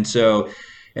 and so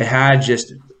it had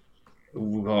just.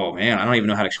 Oh man, I don't even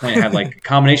know how to explain it. It had like a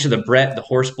combination of the Brett, the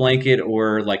horse blanket,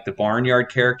 or like the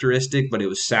barnyard characteristic, but it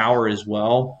was sour as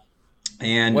well.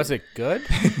 And was it good?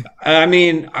 I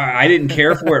mean, I didn't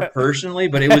care for it personally,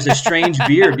 but it was a strange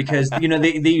beer because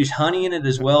they use honey in it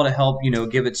as well to help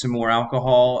give it some more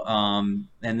alcohol.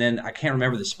 And then I can't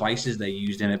remember the spices they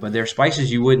used in it, but they're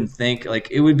spices you wouldn't think like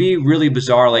it would be really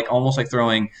bizarre, like almost like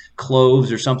throwing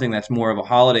cloves or something that's more of a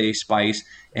holiday spice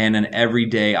and an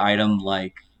everyday item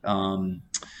like.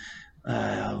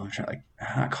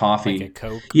 Coffee. Like a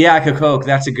Coke. Yeah, like a Coke.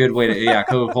 That's a good way to.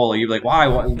 Coca-Cola. You're like, why?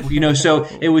 So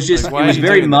it was just. It was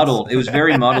very muddled. It was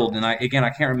very muddled, and I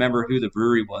can't remember who the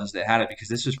brewery was that had it because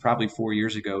this was probably 4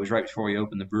 years ago. It was right before we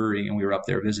opened the brewery, and we were up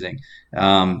there visiting.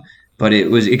 But it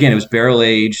was barrel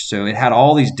aged, so it had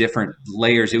all these different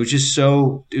layers. It was just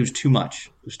so. It was too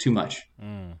much. It was too much.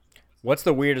 What's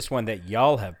the weirdest one that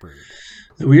y'all have brewed?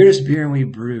 The weirdest beer we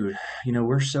brewed.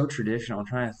 We're so traditional. I'm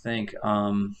trying to think.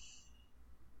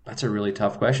 That's a really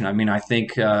tough question. I mean, I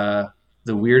think the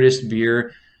weirdest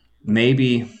beer,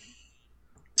 maybe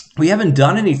we haven't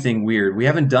done anything weird. We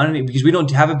haven't done any because we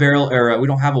don't have a barrel or we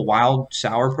don't have a wild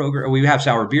sour program. We have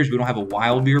sour beers. But we don't have a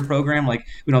wild beer program. Like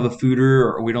we don't have a foeder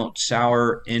or we don't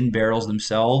sour in barrels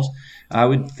themselves. I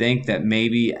would think that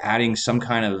maybe adding some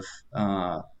kind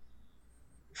of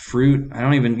fruit. I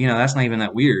don't even, that's not even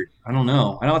that weird. I don't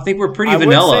know. I don't think we're pretty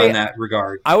vanilla in that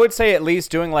regard. I would say at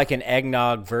least doing like an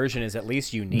eggnog version is at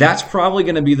least unique. That's probably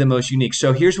going to be the most unique.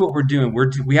 So here's what we're doing.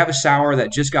 We have a sour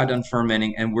that just got done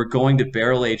fermenting, and we're going to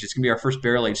barrel age. It's going to be our first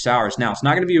barrel aged sours. Now, it's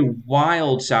not going to be a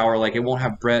wild sour. Like it won't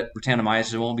have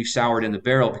Brettanomyces. It won't be soured in the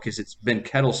barrel because it's been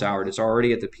kettle soured. It's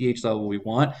already at the pH level we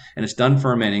want, and it's done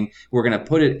fermenting. We're going to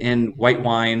put it in white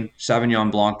wine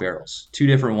Sauvignon Blanc barrels, 2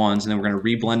 different ones, and then we're going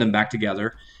to reblend them back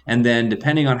together. And then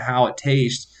depending on how it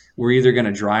tastes, we're either going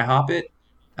to dry hop it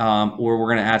or we're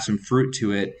going to add some fruit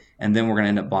to it, and then we're going to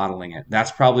end up bottling it.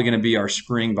 That's probably going to be our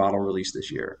spring bottle release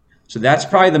this year. So that's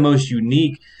probably the most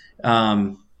unique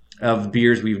of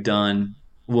beers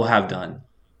we'll have done.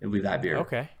 It'll be that beer.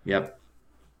 Okay. Yep.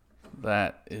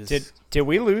 That is. Did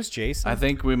we lose Jason? I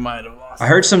think we might have lost. I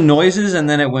heard some noises and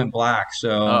then it went black.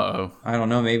 So I don't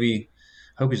know. Maybe.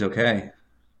 Hope he's okay.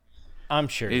 I'm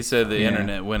sure. He said the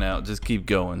internet went out. Just keep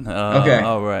going. Okay.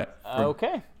 All right.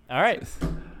 Okay. All right.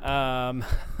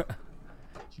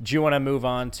 Do you want to move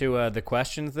on to the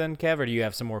questions then, Kev, or do you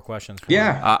have some more questions?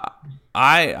 Yeah.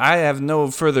 I have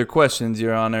no further questions,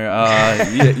 Your Honor.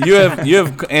 You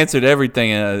have answered everything.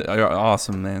 You're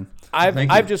awesome, man.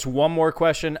 I've just one more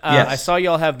question. Yes. I saw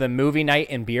y'all have the movie night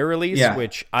and beer release,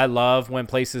 which I love when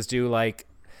places do like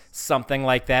something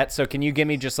like that. So can you give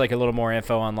me just like a little more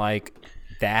info on like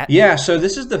that? Yeah, so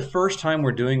this is the first time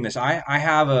we're doing this. I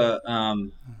have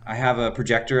a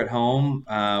projector at home.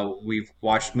 We've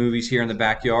watched movies here in the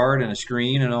backyard and a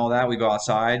screen and all that. We go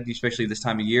outside, especially this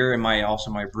time of year. And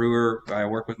my brewer, I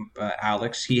work with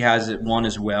Alex. He has one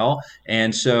as well.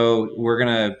 And so we're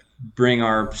gonna bring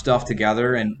our stuff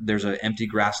together, and there's an empty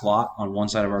grass lot on one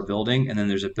side of our building, and then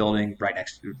there's a building right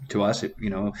next to us,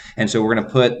 and so we're going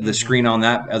to put the screen on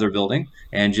that other building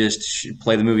and just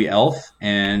play the movie Elf,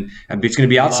 and it's going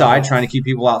to be outside, trying to keep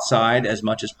people outside as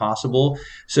much as possible.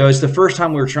 So it's the first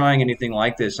time we're trying anything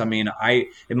like this. I mean,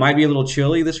 it might be a little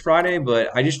chilly this Friday, but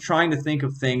I just trying to think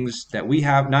of things that we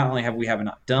have, not only have we haven't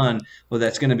done, but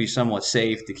that's going to be somewhat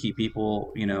safe to keep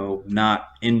people, not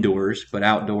indoors, but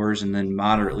outdoors, and then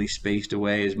moderately spaced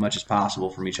away as much as possible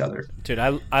from each other. Dude,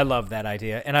 I love that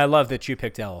idea, and I love that you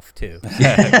picked Elf too.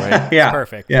 Right? Yeah,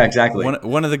 perfect. Yeah, exactly.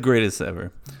 One of the greatest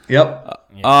ever. Yep.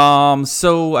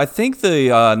 So I think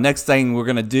the next thing we're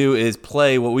gonna do is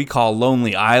play what we call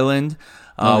Lonely Island.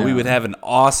 We would have an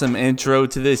awesome intro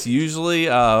to this. Usually,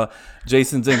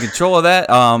 Jason's in control of that.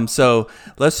 So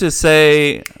let's just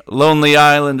say Lonely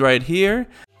Island right here.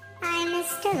 I'm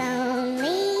Mr.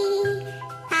 Lonely.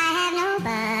 I have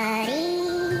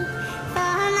nobody for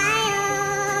my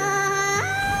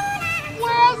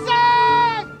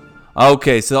own.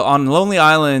 Okay, so on Lonely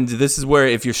Island, this is where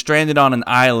if you're stranded on an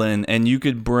island and you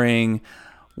could bring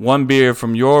one beer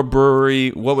from your brewery,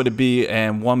 what would it be?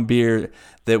 And one beer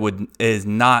that is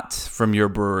not from your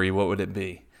brewery, what would it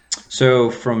be? So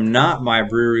from not my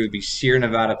brewery would be Sierra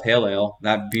Nevada Pale Ale.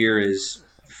 That beer is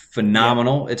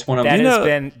phenomenal. It's one of that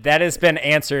has been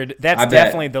answered. That's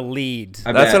definitely the lead.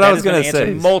 That's what I was going to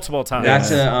say. Multiple times.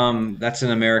 That's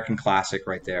an American classic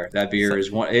right there. That beer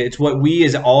is one. It's what we,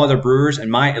 as all other brewers,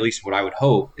 and at least what I would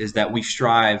hope is that we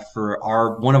strive for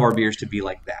one of our beers to be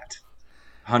like that.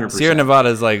 100%. Sierra Nevada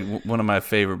is like one of my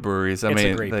favorite breweries. One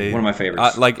of my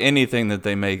favorites. Like anything that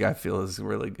they make, I feel is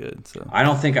really good. So I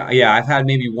don't think, I've had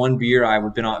maybe one beer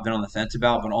I've been on the fence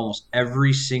about, but almost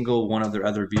every single one of their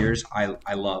other beers I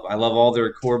love. I love all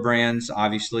their core brands.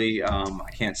 Obviously,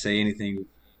 I can't say anything.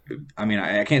 I mean,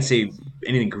 I can't say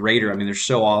anything greater. I mean, they're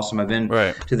so awesome. I've been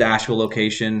to the Asheville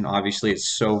location. Obviously, it's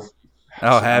so.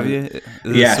 Oh, have you? Is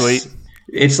yes. it sweet?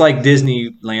 It's like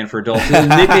Disneyland for adults. The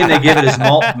nickname they give it is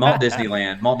Malt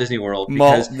Disneyland, Malt Disney World,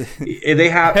 because they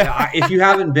have. If you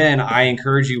haven't been, I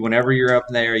encourage you. Whenever you're up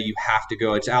there, you have to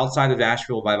go. It's outside of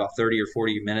Asheville by about 30 or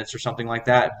 40 minutes or something like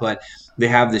that. But they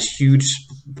have this huge,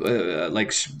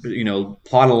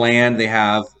 plot of land. They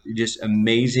have just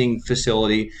amazing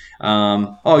facility.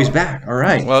 He's back. All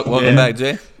right. Well, welcome back,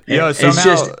 Jay.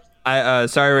 Somehow.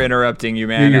 Sorry for interrupting you,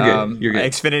 man. You're good.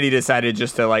 Xfinity decided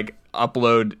just to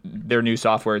upload their new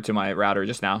software to my router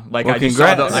just now.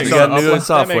 Congrats. I saw new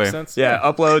software. That makes sense. Yeah,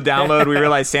 upload, download. We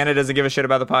realized Santa doesn't give a shit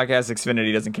about the podcast.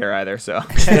 Xfinity doesn't care either. So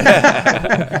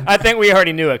I think we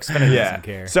already knew Xfinity doesn't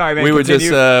care. Sorry, man. We were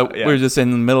just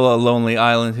in the middle of Lonely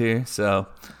Island here. So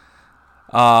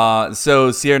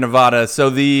Sierra Nevada. So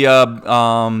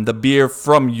the beer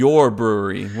from your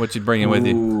brewery, what you bringing with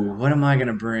you? What am I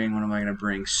gonna bring?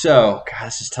 So, God,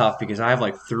 this is tough because I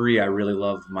have 3 I really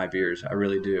love my beers. I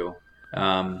really do.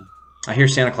 I hear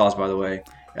Santa Claus, by the way.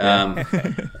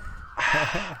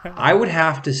 I would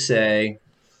have to say,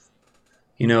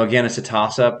 again, it's a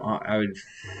toss-up.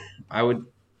 I would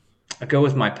go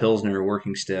with my Pilsner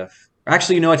Working Stiff.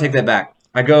 Actually, I take that back.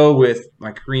 I go with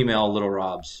my cream ale Little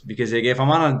Rob's because if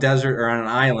I'm on a desert or on an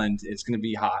island, it's going to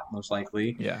be hot most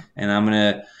likely. Yeah. And I'm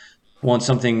going to want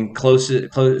something close,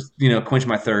 quench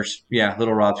my thirst. Yeah,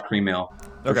 Little Rob's cream ale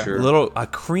for sure. A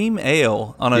cream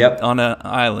ale on an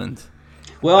island.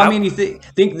 Well, I mean, you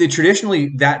think that traditionally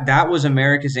that was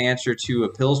America's answer to a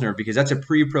Pilsner because that's a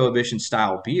pre-Prohibition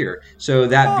style beer. So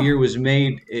that beer was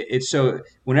made.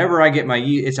 Whenever I get my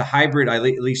yeast, it's a hybrid. At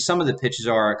least some of the pitches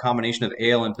are a combination of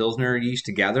ale and Pilsner yeast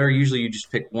together. Usually, you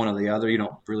just pick one or the other. You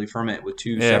don't really ferment with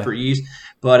two separate yeast.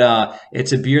 But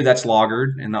it's a beer that's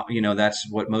lagered, and that's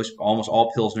what almost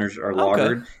all Pilsners are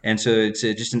lagered. Okay. And so it's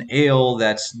just an ale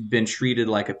that's been treated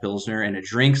like a Pilsner, and it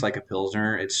drinks like a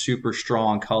Pilsner. It's super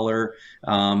strong color.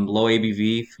 Low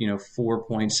ABV,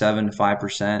 4.7 to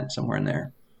 5%, somewhere in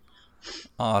there.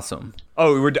 Awesome.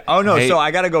 So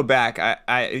I gotta go back.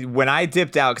 I when I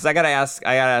dipped out because I gotta ask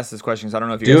this question because I don't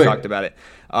know if you guys talked about it.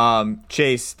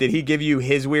 Chase, did he give you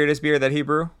his weirdest beer that he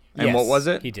brew? And yes, what was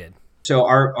it? He did. So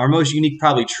our most unique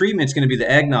probably treatment is going to be the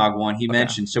eggnog one he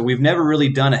mentioned. So we've never really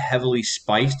done a heavily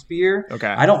spiced beer. Okay.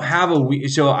 I don't have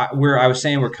where I was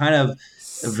saying we're kind of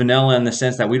vanilla in the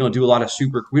sense that we don't do a lot of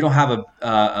we don't have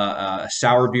a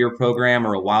sour beer program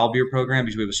or a wild beer program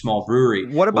because we have a small brewery.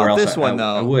 What about this one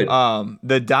though? I would.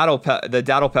 The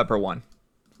Dottle Pepper one.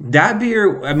 That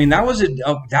beer, I mean,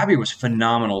 that beer was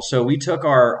phenomenal. So we took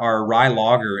our rye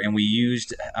lager and we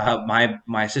used my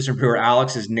assistant brewer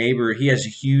Alex's neighbor. He has a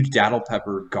huge daddle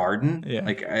pepper garden,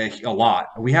 like a lot.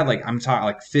 We had I'm talking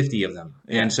like 50 of them,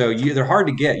 and so they're hard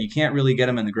to get. You can't really get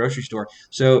them in the grocery store.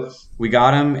 So we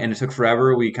got them, and it took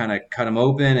forever. We kind of cut them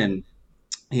open and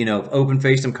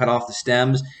open-faced them, cut off the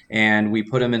stems, and we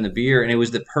put them in the beer, and it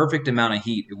was the perfect amount of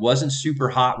heat. It wasn't super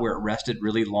hot where it rested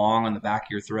really long on the back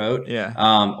of your throat,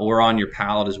 or on your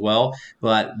palate as well.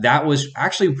 But that was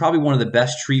actually probably one of the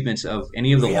best treatments of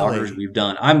any of the lagers we've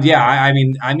done. I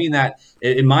mean that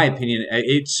in my opinion,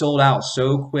 it sold out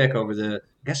so quick I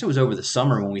guess it was over the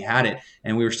summer when we had it,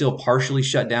 and we were still partially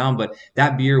shut down. But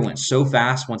that beer went so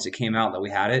fast once it came out that we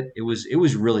had it. It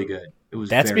was really good.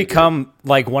 That's become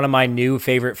like one of my new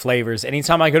favorite flavors.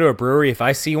 Anytime I go to a brewery, if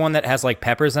I see one that has like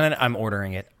peppers in it, I'm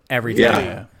ordering it every time.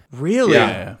 Yeah. Really?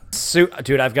 Yeah.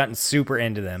 Dude, I've gotten super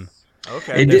into them.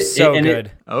 Okay. They're so good.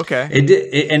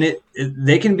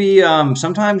 They can be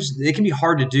sometimes they can be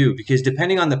hard to do because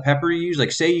depending on the pepper you use,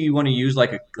 like say you want to use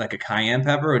like a cayenne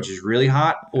pepper, which is really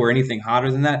hot, or anything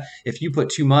hotter than that. If you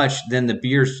put too much, then the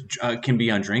beers can be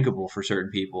undrinkable for certain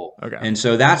people. Okay. And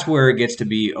so that's where it gets to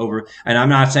be over. And I'm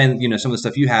not saying some of the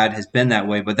stuff you had has been that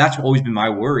way, but that's always been my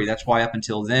worry. That's why up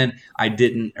until then I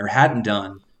didn't or hadn't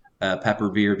done pepper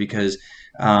beer because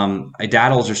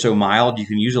daddles are so mild, you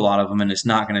can use a lot of them, and it's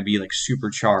not going to be like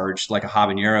supercharged like a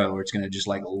habanero, or it's going to just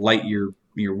like light your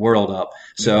world up.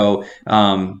 So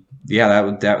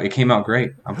it came out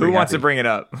great. Who wants to bring it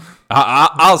up?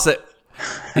 I'll say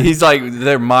he's like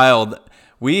they're mild.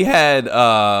 We had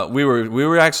we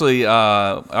were actually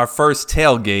our first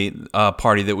tailgate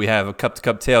party that we have, a cup to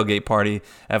cup tailgate party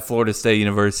at Florida State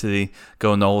University.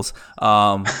 Go Noles.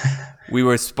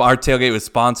 Our tailgate was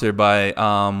sponsored by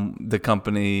the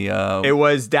company. It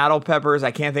was Daddle Peppers.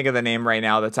 I can't think of the name right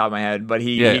now, off the top of my head, but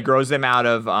he grows them out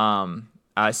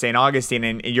of St. Augustine,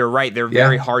 and you're right, they're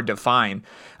very hard to find.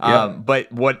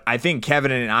 But what I think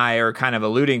Kevin and I are kind of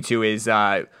alluding to is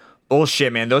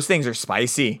bullshit, man. Those things are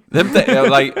spicy. We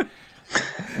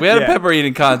had a pepper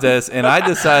eating contest, and I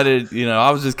decided,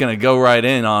 I was just gonna go right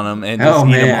in on them and just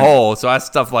eat them whole. So I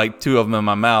stuffed like 2 of them in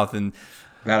my mouth, and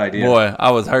bad idea. Boy,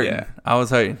 I was hurting. Yeah. I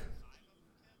was hurting.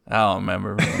 I don't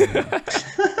remember.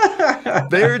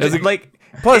 They're just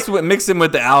plus mixing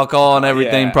with the alcohol and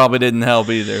everything probably didn't help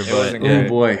either. Oh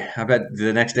boy, I bet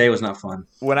the next day was not fun.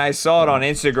 When I saw it on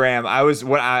Instagram,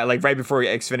 right before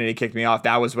Xfinity kicked me off,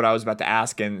 that was what I was about to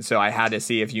ask, and so I had to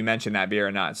see if you mentioned that beer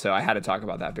or not. So I had to talk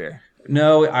about that beer.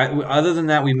 No, other than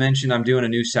that, we mentioned I'm doing a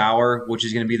new sour, which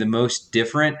is going to be the most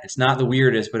different. It's not the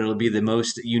weirdest, but it'll be the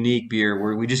most unique beer.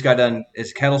 Where we just got done.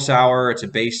 It's kettle sour. It's a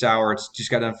base sour. It's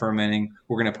just got done fermenting.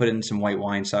 We're going to put it in some white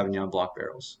wine Sauvignon Blanc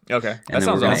barrels. Okay, and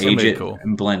then we're going to age it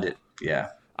and blend it. Yeah,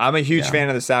 I'm a huge fan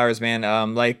of the sours, man.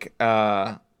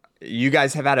 You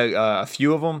guys have had a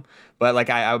few of them, but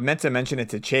I meant to mention it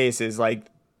to Chase is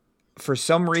for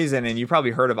some reason, and you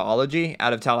probably heard of Ology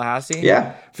out of Tallahassee.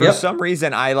 Yeah. For some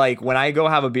reason, I when I go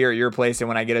have a beer at your place, and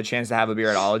when I get a chance to have a beer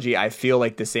at Ology, I feel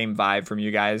like the same vibe from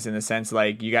you guys in the sense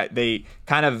they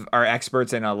kind of are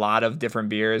experts in a lot of different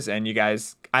beers, and you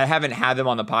guys, I haven't had them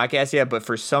on the podcast yet, but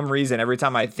for some reason, every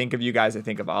time I think of you guys, I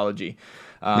think of Ology.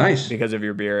 Nice. Because of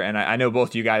your beer, and I know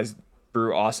both you guys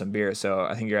brew awesome beer, so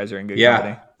I think you guys are in good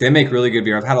company. They make really good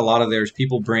beer. I've had a lot of theirs.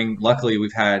 Luckily,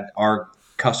 we've had our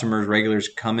customers, regulars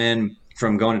come in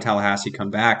from going to Tallahassee, come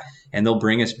back, and they'll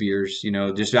bring us beers,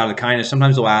 just out of the kindness.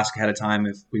 Sometimes they'll ask ahead of time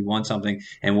if we want something,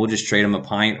 and we'll just trade them a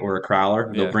pint or a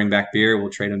crowler. They'll bring back beer. We'll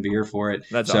trade them beer for it.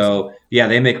 That's awesome.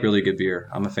 They make really good beer.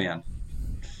 I'm a fan.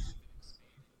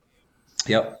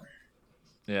 Yep.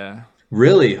 Yeah.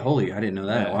 Really? Holy, I didn't know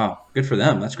that. Yeah. Wow. Good for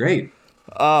them. That's great.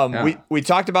 We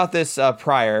talked about this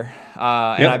prior,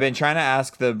 and I've been trying to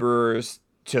ask the brewers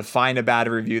to find a bad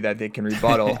review that they can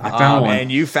rebuttal. I found one.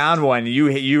 And you found one.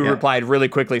 You replied really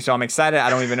quickly, so I'm excited.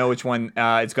 I don't even know which one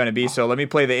it's going to be. So let me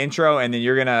play the intro, and then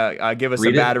you're going to give us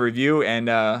a bad review, and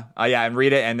and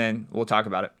read it, and then we'll talk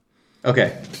about it.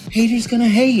 Okay. Haters gonna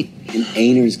hate, and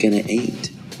ain'ters gonna ain't.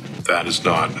 That is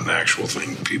not an actual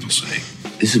thing people say.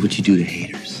 This is what you do to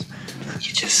haters.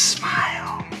 You just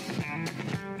smile.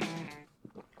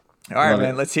 All right,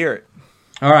 man, let's hear it.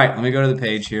 All right, let me go to the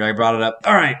page here. I brought it up.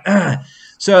 All right.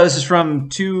 So this is from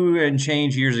 2 and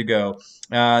change years ago.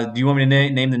 Do you want me to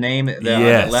name the name?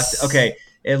 Yes. Left? Okay.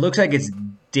 It looks like it's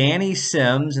Danny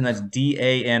Sims, and that's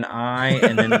D-A-N-I,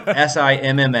 and then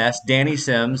S-I-M-M-S, Danny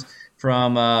Sims,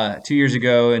 from 2 years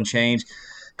ago and change.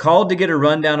 Called to get a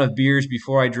rundown of beers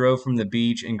before I drove from the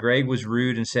beach, and Greg was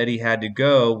rude and said he had to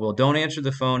go. Well, don't answer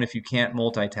the phone if you can't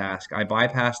multitask. I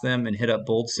bypassed them and hit up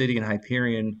Bold City and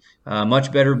Hyperion.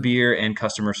 Much better beer and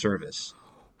customer service.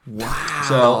 Wow.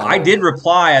 So I did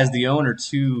reply as the owner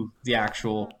to the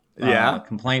actual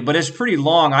complaint, but it's pretty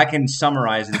long. I can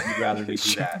summarize it if you'd rather do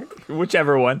that.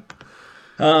 Whichever one.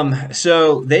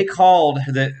 So they called,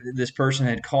 this person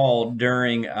had called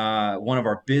during one of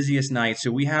our busiest nights.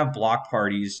 So we have block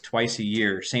parties twice a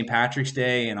year, St. Patrick's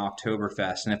Day and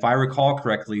Oktoberfest. And if I recall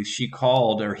correctly, he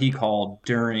called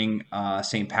during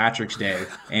St. Patrick's Day.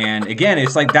 And again,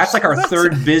 it's like, that's like our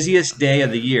third busiest day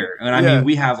of the year. And I mean,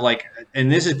 we have like,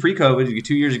 and this is pre-COVID,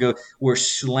 2 years ago, we're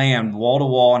slammed wall to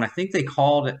wall. And I think they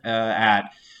called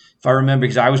if I remember,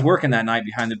 because I was working that night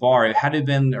behind the bar, it had to have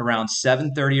been around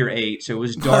 7:30 or 8, so it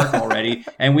was dark already,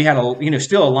 and we had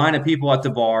still a line of people at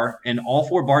the bar, and all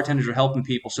 4 bartenders were helping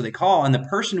people. So they call, and the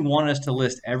person wanted us to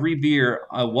list every beer,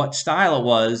 what style it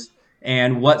was,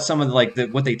 and what some of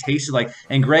what they tasted like.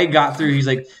 And Greg got through. He's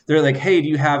like, they're like, hey, do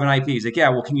you have an IP? He's like, yeah.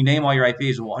 Well, can you name all your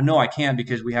IPs? Well, no, I can't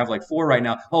because we have like 4 right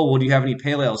now. Oh, well, do you have any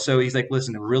pale ales? So he's like,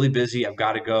 listen, we're really busy. I've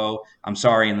got to go. I'm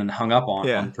sorry. And then hung up on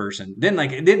the person. Then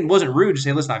wasn't rude to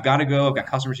say, listen, I've got to go. I've got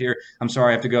customers here. I'm sorry.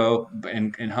 I have to go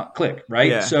and click. Right.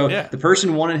 Yeah. So the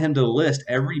person wanted him to list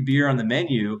every beer on the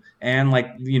menu and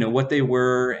what they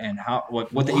were and what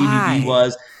the ABV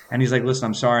was. And he's like, listen,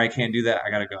 I'm sorry, I can't do that. I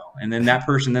got to go. And then that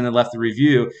person then left the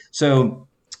review. So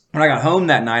when I got home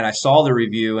that night, I saw the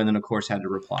review and then, of course, had to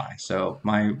reply. So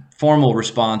my formal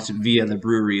response via the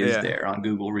brewery is there on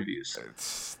Google Reviews.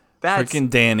 That's freaking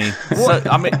Danny. So,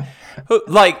 I mean,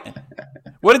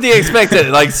 what did he expect?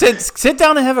 Sit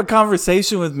down and have a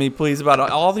conversation with me, please, about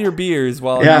all your beers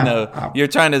while you're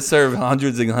trying to serve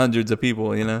hundreds and hundreds of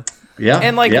people. Yeah.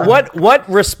 And what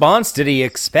response did he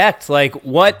expect?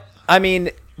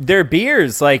 Their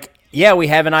beers, we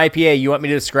have an IPA. You want me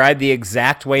to describe the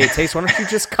exact way it tastes? Why don't you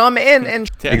just come in and...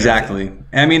 Exactly.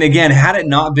 I mean, again, had it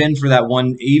not been for that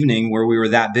one evening where we were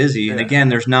that busy, and again,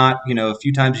 there's not, a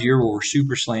few times a year where we're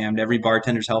super slammed, every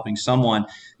bartender's helping someone,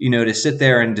 to sit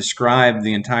there and describe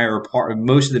the entire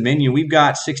most of the menu. We've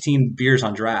got 16 beers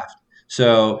on draft.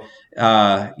 So...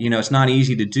 it's not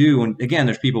easy to do. And again,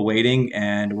 there's people waiting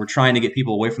and we're trying to get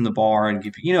people away from the bar and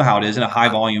how it is in a high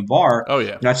volume bar. Oh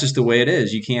yeah. That's just the way it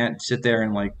is. You can't sit there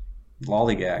and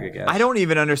lollygag, I guess. I don't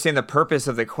even understand the purpose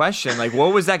of the question.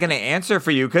 What was that going to answer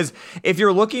for you? Because if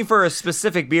you're looking for a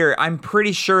specific beer, I'm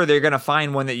pretty sure they're going to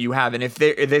find one that you have. And if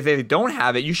they don't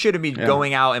have it, you shouldn't be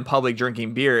going out in public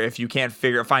drinking beer if you can't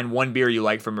find one beer you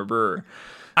like from a brewer.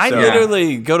 I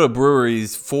literally go to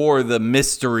breweries for the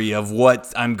mystery of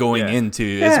what I'm going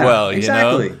into as well.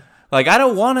 Exactly. I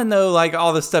don't want to know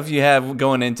all the stuff you have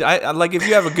going into. I if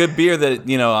you have a good beer that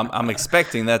I'm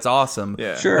expecting, that's awesome.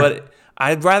 Yeah, sure. But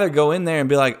I'd rather go in there and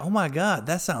be like, oh my God,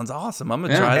 that sounds awesome. I'm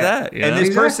gonna try that. And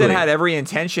this person had every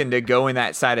intention to go in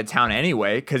that side of town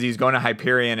anyway because he's going to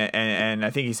Hyperion and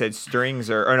I think he said Strings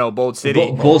or no, Bold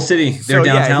City. Bold City, their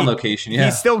downtown location. Yeah,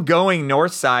 he's still going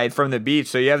north side from the beach.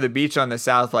 So you have the beach on the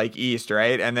south, east,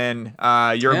 right? And then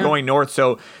you're going north.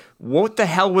 So what the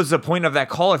hell was the point of that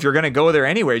call if you're going to go there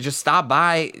anyway? Just stop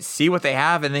by, see what they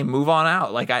have, and then move on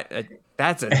out.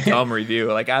 That's a dumb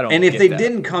review. I don't. And if they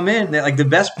didn't come in, the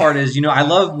best part is, I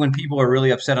love when people are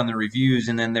really upset on the reviews,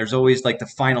 and then there's always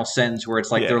the final sentence where it's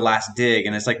their last dig,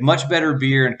 and it's much better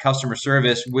beer and customer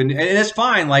service. And it's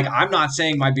fine. I'm not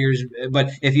saying my beers, but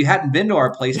if you hadn't been to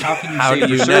our place, how can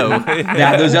you say for certain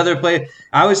that those other places?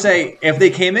 I would say if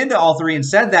they came into all 3 and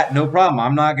said that, no problem.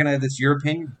 I'm not gonna. That's your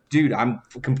opinion, dude. I'm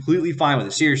completely fine with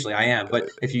it. Seriously, I am.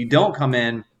 But if you don't come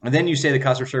in. And then you say the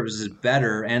customer service is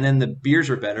better, and then the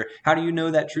beers are better. How do you know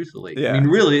that truthfully? Yeah. I mean,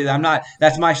 really, I'm not.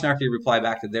 That's my snarky reply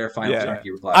back to their final snarky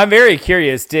reply. I'm very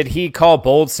curious. Did he call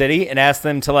Bold City and ask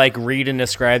them to read and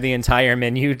describe the entire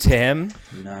menu to him?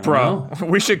 Bro,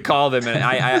 we should call them, and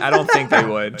I don't think they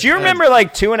would. Do you remember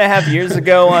 2.5 years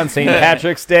ago on St.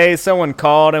 Patrick's Day, someone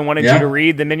called and wanted you to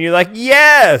read the menu?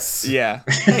 Yes. Yeah.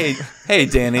 Hey,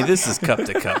 Danny, this is Cup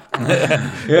to Cup.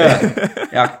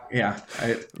 Yeah.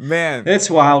 Man, it's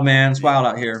wild, man. It's wild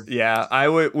out here. Yeah,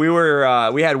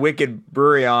 we had Wicked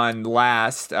Brewery on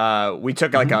last. We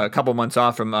took a couple months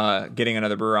off from getting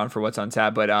another brewer on for What's on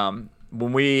Tap, but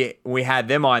when we had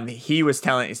them on, he's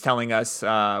telling us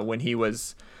when he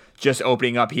was just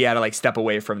opening up, he had to step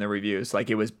away from the reviews.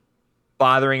 It was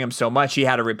bothering him so much he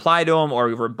had to reply to him or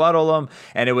rebuttal him,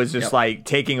 and it was just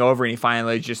taking over, and he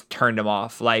finally just turned him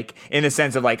off, in the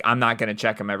sense of I'm not going to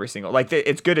check him every single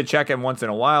it's good to check him once in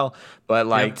a while, but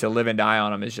to live and die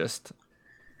on him is just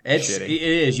shitty. It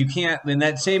is. You can't, and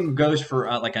that same goes for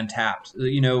like Untapped.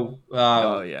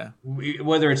 Oh yeah.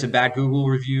 Whether it's a bad Google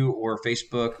review or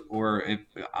Facebook or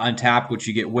Untapped, which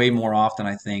you get way more often,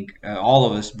 I think all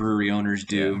of us brewery owners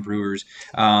do, and brewers.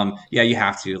 You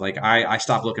have to. Like I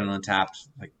stopped looking at Untapped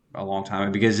like a long time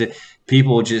ago because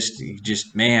people just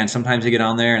man, sometimes they get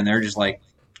on there and they're just like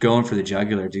going for the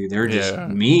jugular, dude. They're just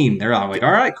mean. They're like,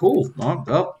 all right, cool.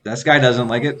 Well, this guy doesn't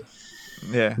like it.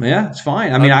 Yeah, it's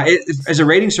fine. I mean, as a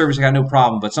rating service, I got no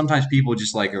problem. But sometimes people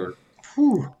just like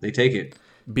they take it.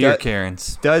 Beer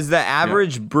Karens. Does the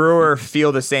average brewer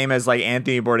feel the same as like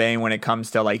Anthony Bourdain when it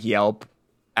comes to like Yelp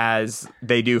as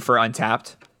they do for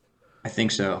Untapped? I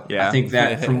think so. Yeah. I think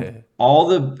that from all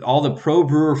the pro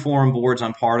brewer forum boards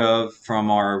I'm part of, from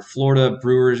our Florida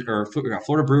Brewers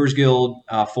Guild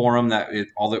forum that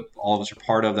all of us are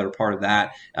part of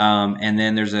that, and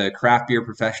then there's a craft beer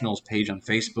professionals page on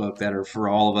Facebook that are for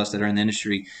all of us that are in the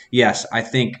industry. Yes, I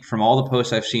think from all the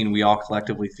posts I've seen, we all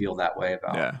collectively feel that way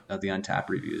about the Untapped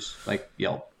reviews, like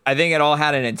Yelp. I think it all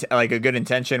had a good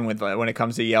intention with when it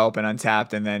comes to Yelp and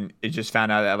Untapped, and then it just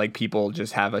found out that like people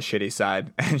just have a shitty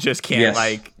side and just can't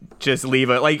like just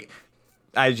leave it. Like,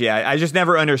 I just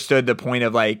never understood the point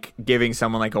of like giving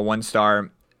someone like a 1-star.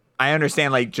 I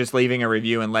understand like just leaving a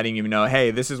review and letting you know,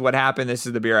 hey, this is what happened. This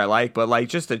is the beer I like. But like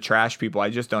just to trash people, I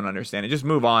just don't understand it. Just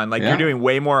move on. Like you're doing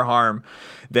way more harm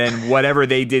than whatever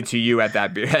they did to you at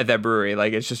that brewery.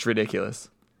 Like it's just ridiculous.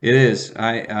 It is.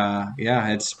 I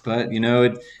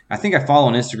think I follow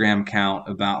an Instagram account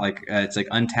about like it's like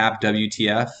Untapped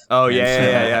WTF. Oh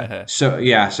yeah. So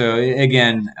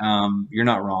again, you're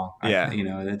not wrong.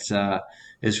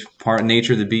 It's part of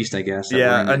nature of the beast, I guess.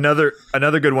 Yeah, another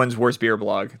good one's Worst Beer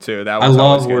Blog too. I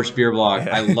love Worst Beer Blog.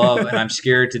 I love, and I'm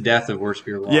scared to death of Worst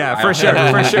Beer Blog. Yeah, for sure.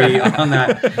 On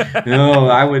that, no,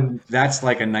 I would. That's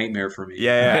like a nightmare for me.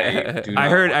 Yeah. I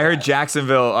heard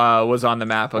Jacksonville was on the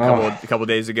map a couple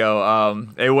days ago.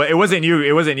 It wasn't you.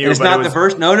 It's but not it was, the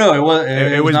first. No, it was.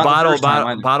 It was not the first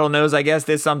time. Bottle Nose. I guess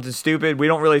did something stupid. We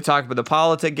don't really talk about the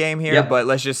politic game here, but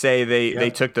let's just say they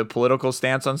took the political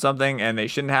stance on something, and they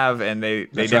shouldn't have, and they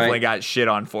definitely got shit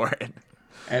on for it.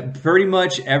 Pretty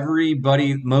much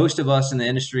everybody, most of us in the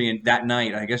industry, and that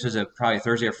night, I guess it was probably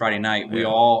Thursday or Friday night, we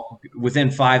all, within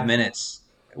 5 minutes,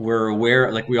 were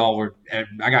aware, like we all were,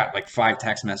 I got like 5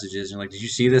 text messages and like, did you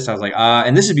see this? I was like,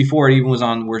 and this is before it even was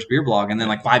on Worst Beer Blog. And then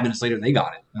like 5 minutes later, they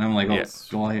got it. And I'm like,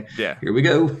 here we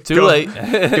go. Too late. Go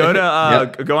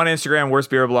on Instagram, Worst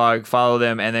Beer Blog, follow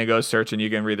them, and then go search and you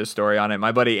can read the story on it.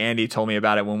 My buddy Andy told me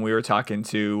about it when we were talking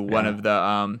to one of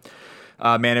the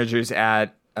managers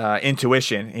at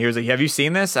Intuition. He was like, have you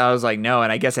seen this? I was like, no.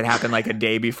 And I guess it happened like a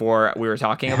day before we were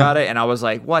talking about it. And I was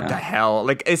like, what the hell?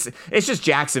 Like, it's just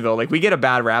Jacksonville. Like, we get a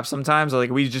bad rap sometimes.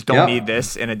 Like, we just don't need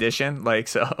this in addition. Like,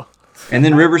 so. And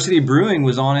then River City Brewing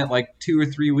was on it like 2 or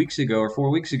 3 weeks ago or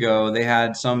 4 weeks ago. They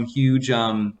had some huge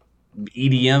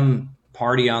EDM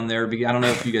party on there. I don't know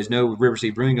if you guys know River City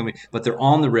Brewing Company, but they're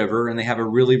on the river and they have a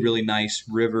really, really nice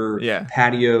river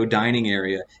patio dining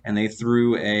area. And they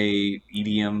threw a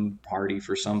EDM party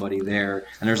for somebody there.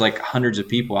 And there's like hundreds of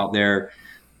people out there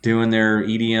doing their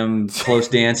EDM close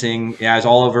dancing. Yeah, it's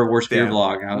all over Worst Beer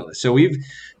Blog. So we're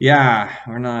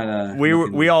not.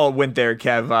 We all went there,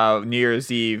 Kev, New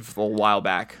Year's Eve a while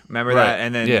back. Remember that?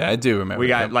 And then I do remember. We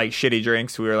got like shitty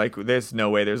drinks. We were like, "There's no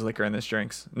way there's liquor in this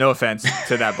drinks." No offense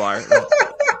to that bar.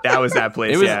 That was that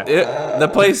place. The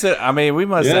place that we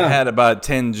must have had about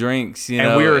 10 drinks,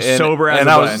 and we were sober as a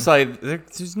bun. I was just like,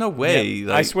 "There's no way." Yeah.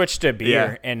 Like, I switched to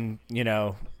beer, and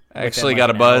actually got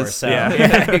a buzz. So.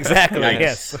 Yeah, exactly.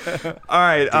 Yes. All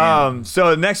right.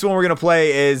 So the next one we're gonna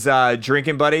play is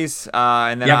Drinking Buddies,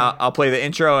 and then I'll play the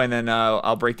intro, and then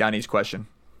I'll break down each question.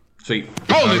 Sweet.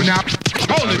 Hold it now.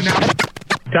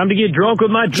 Time to get drunk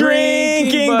with my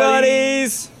Drinking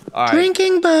Buddies. All right.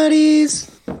 Drinking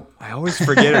Buddies. I always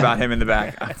forget about him in the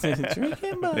back.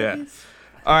 Drinking Buddies. Yeah.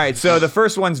 All right. So the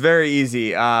first one's very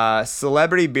easy.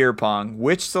 Celebrity beer pong.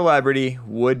 Which celebrity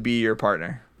would be your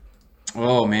partner?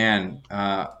 Oh man,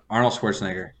 Arnold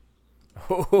Schwarzenegger.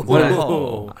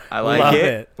 I like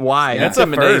it. Why? That's a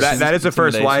first. That is a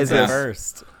first. Why is that?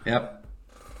 First. Yep.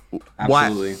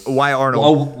 Absolutely. Why Arnold?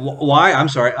 Oh, why? I'm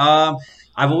sorry.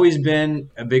 I've always been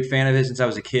a big fan of his since I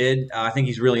was a kid. I think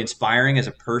he's really inspiring as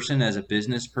a person, as a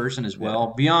business person as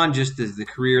well. Beyond just the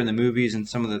career and the movies and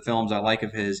some of the films I like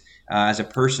of his, as a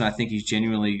person, I think he's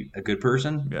genuinely a good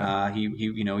person. Yeah.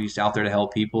 He's out there to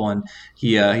help people, and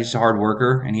he's a hard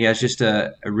worker, and he has just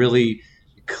a really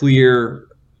clear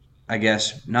I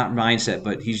guess not mindset,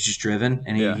 but he's just driven,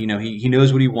 and Yeah. he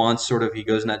knows what he wants. Sort of, he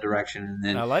goes in that direction, and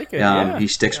then I like it, yeah. he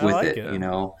sticks I with like it.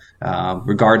 it.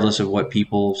 Regardless of what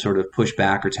people sort of push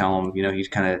back or tell him. He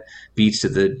kind of beats to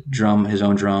the drum, his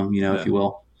own drum, if you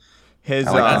will. His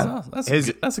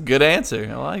That's a good answer.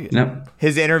 I like it. Yep.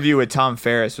 his interview with Tom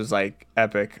Ferriss was like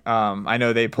epic. I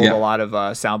know they pulled Yeah. a lot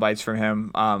of sound bites from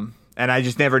him, and I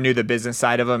just never knew the business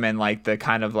side of him and like the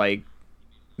kind of like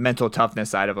mental toughness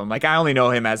side of him. Like I only know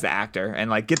him as the actor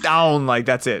and like get down, like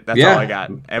that's it. That's all I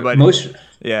got. But most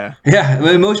yeah,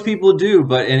 most people do,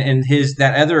 but and his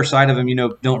that other side of him,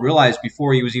 don't realize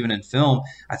before he was even in film.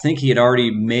 I think he had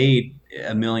already made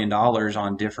 $1 million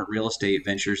on different real estate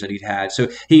ventures that he'd had. So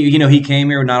he came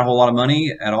here with not a whole lot of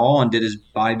money at all and did his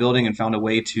bodybuilding and found a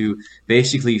way to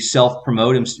basically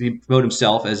promote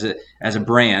himself as a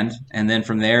brand. And then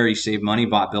from there he saved money,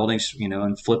 bought buildings,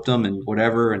 and flipped them and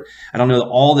whatever. And I don't know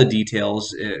all the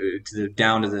details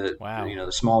down to the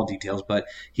the small details, but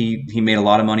he made a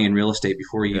lot of money in real estate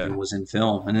before he even was in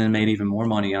film, and then made even more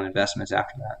money on investments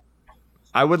after that.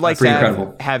 I would like Pretty to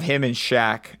incredible. have him and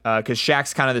Shaq, because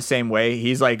Shaq's kind of the same way.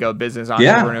 He's like a business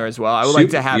entrepreneur as well. I would like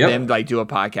to have them like do a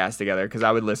podcast together, because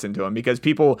I would listen to him, because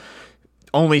people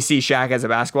only see Shaq as a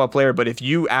basketball player, but if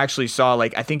you actually saw,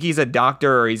 like, I think he's a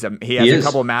doctor, or he has a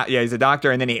couple of he's a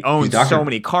doctor, and then he owns so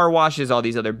many car washes, all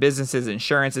these other businesses,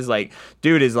 insurances. Like,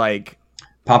 dude is like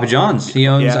Papa John's. He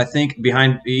owns, I think,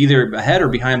 behind either ahead or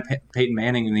behind Peyton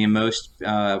Manning in the most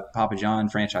Papa John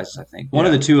franchises. I think one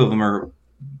of the two of them are.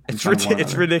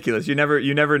 It's ridiculous. You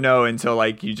never know until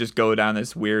like you just go down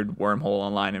this weird wormhole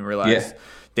online and realize,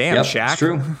 damn, Shaq. It's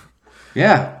true.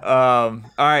 Yeah. All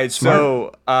right.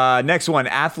 Smart. So next one,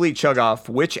 athlete chug off.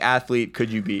 Which athlete could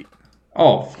you beat?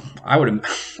 Oh, I would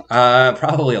have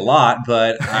probably a lot,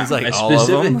 but he's like all of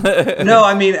them. No,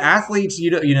 I mean athletes.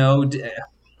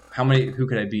 How many? Who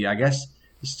could I beat? I guess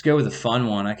let's go with a fun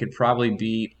one. I could probably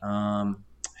beat.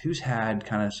 Who's had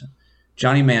kind of.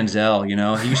 Johnny Manziel,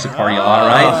 he used to party a lot,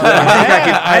 right?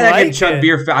 I think I could chug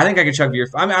beer. I think I could chug beer.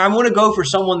 I want to go for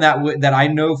someone that I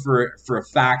know for a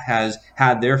fact has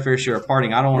had their fair share of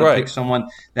partying. I don't want to pick someone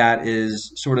that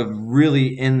is sort of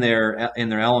really in their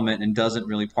element and doesn't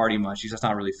really party much. That's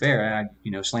not really fair.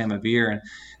 I slam a beer and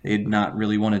they'd not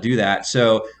really want to do that.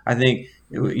 So I think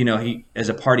he as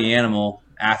a party animal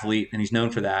athlete, and he's known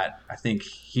for that. I think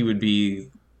he would be.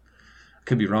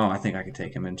 Could be wrong. I think I could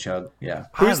take him and chug. Yeah.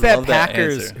 Who's that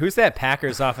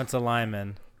Packers offensive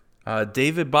lineman?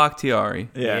 David Bakhtiari.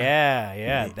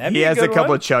 Yeah. That'd he be has a a good couple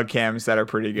one. of chug cams that are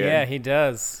pretty good. Yeah, he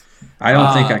does. I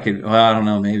don't think I could. Well, I don't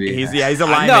know. Maybe he's a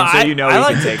lineman, I he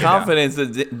like can the take confidence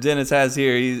that Dennis has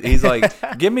here. He's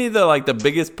like, give me the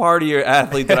biggest partier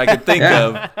athlete that I could think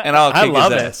of, and I'll kick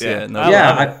his ass.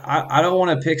 I don't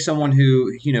want to pick someone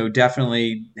who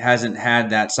definitely hasn't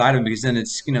had that side of him, because then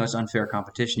it's it's unfair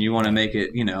competition. You want to make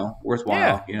it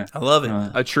worthwhile. I love it.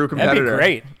 A true competitor. That'd be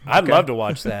great. I'd love to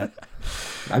watch that.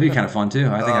 That'd be kind of fun too.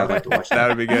 I think I'd like to watch that. That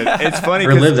would be good. It's funny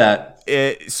or live that.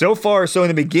 So in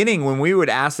the beginning, when we would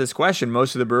ask this question,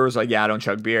 most of the brewers were like, yeah, I don't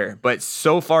chug beer. But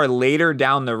so far later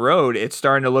down the road, it's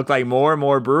starting to look like more and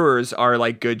more brewers are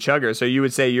like good chuggers. So you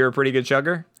would say you're a pretty good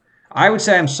chugger? I would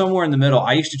say I'm somewhere in the middle.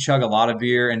 I used to chug a lot of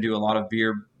beer and do a lot of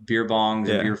beer bongs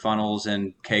and beer funnels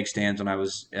and keg stands when I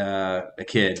was a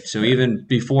kid. So even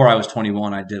before I was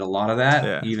 21, I did a lot of that.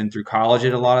 Yeah. Even through college, I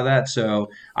did a lot of that. So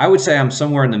I would say I'm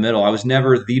somewhere in the middle. I was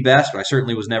never the best, but I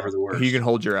certainly was never the worst. You can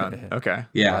hold your own. Okay.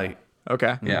 Yeah.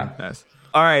 Okay. Yeah. Nice.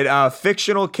 All right.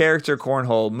 Fictional character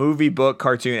cornhole, movie, book,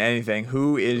 cartoon, anything.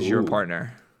 Who is your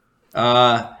partner?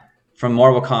 From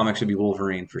Marvel Comics would be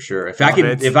Wolverine for sure. If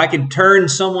I could turn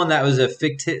someone that was a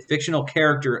fictional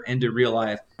character into real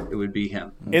life, it would be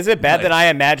him. Is it bad that I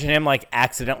imagine him like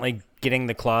accidentally getting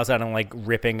the claws out and like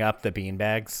ripping up the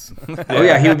beanbags? Oh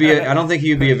yeah, he would be. I don't think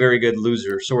he would be a very good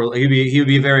loser. So he would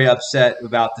be very upset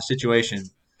about the situation.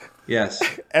 Yes.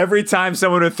 Every time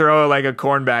someone would throw like a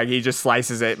corn bag, he just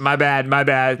slices it. My bad.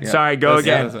 Yeah. Sorry, go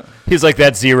again. He's like,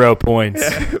 that's 0 points.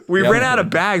 We ran out of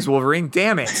bags, Wolverine.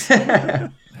 Damn it.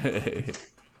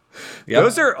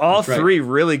 Those are all three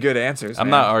really good answers. I'm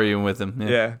not arguing with him.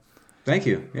 Yeah. Thank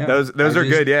you. Yeah. Those are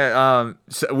good. Yeah.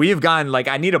 So we've gotten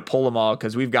I need to pull them all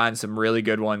because we've gotten some really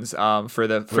good ones for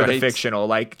the fictional,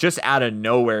 like just out of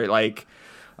nowhere,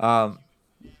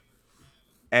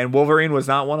 and Wolverine was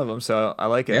not one of them, so I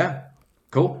like it. Yeah.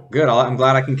 Cool. Good. I'm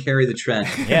glad I can carry the trend.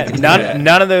 Yeah.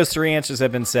 None of those three answers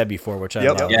have been said before, which I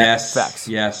love. Yes. Facts.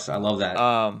 Yes. I love that.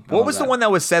 What was the one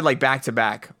that was said back to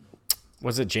back?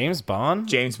 Was it James Bond?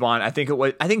 James Bond. I think it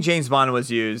was. I think James Bond was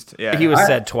used. Yeah. He was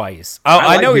said twice. Oh,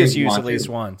 I know he was used at least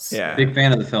once. Yeah. Big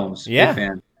fan of the films. Yeah. Big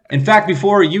fan. In fact,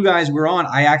 before you guys were on,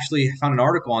 I actually found an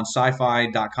article on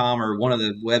sci-fi.com or one of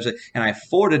the websites, and I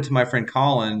forwarded it to my friend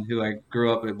Colin, who I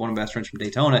grew up with, one of my best friends from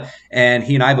Daytona, and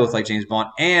he and I both like James Bond.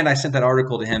 And I sent that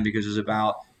article to him because it was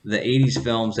about the 80s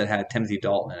films that had Timothy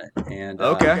Dalton in it.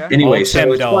 And anyway,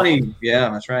 so it's funny. Yeah,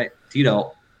 that's right.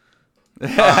 T-Dalt.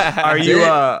 Are you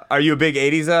a big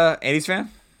 80s fan?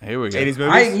 Here we go. 80s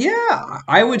movies?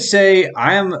 I would say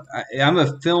I'm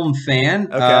a film fan.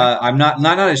 Okay. I'm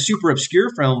not a super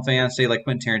obscure film fan, say like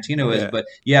Quentin Tarantino is, but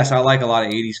yes, I like a lot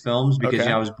of 80s films because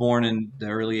I was born in the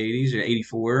early 80s, or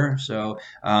 84. So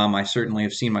I certainly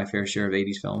have seen my fair share of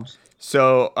 80s films.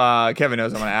 So Kevin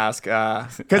knows I'm going to ask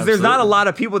because there's not a lot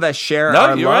of people that share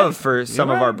our love for some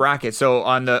of our brackets. So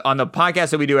on the podcast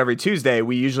that we do every Tuesday,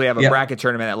 we usually have a bracket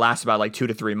tournament that lasts about like 2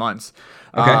 to 3 months.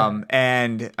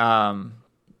 Okay.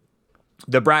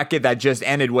 The bracket that just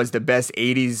ended was the best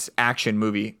 80s action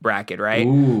movie bracket, right?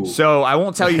 Ooh. So I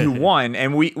won't tell you who won,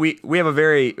 and we have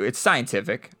a it's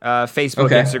scientific. Facebook,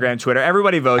 Instagram, Twitter,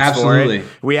 everybody votes for it.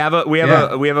 We have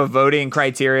a voting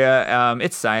criteria.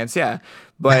 It's science, yeah.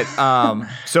 But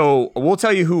so we'll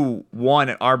tell you who won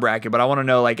our bracket, but I want to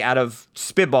know, like, out of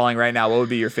spitballing right now, what would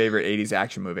be your favorite 80s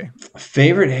action movie?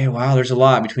 Favorite? Hey, wow, there's a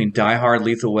lot between Die Hard,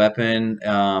 Lethal Weapon,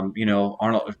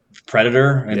 Arnold,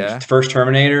 Predator, and first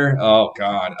Terminator. Oh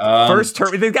God,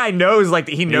 the guy knows, like,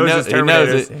 he knows his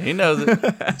Terminators. He knows it.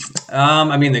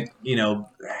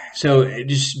 So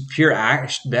just pure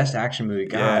best action movie.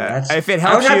 God, if it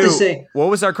helps you, to say, what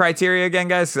was our criteria again,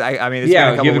 guys? I mean, it's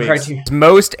been a couple you have weeks. a criteria.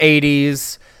 Most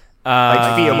 80s,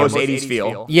 most 80s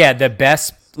feel. Yeah, the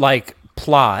best like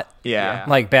plot. Yeah,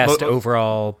 like best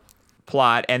overall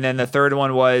plot, and then the third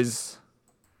one was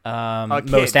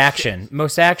most action,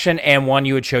 and one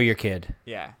you would show your kid.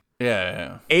 Yeah.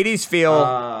 Yeah. 80s feel.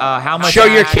 How much? Show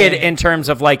your kid in terms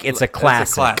of like it's a classic.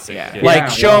 It's a classic. Yeah. Like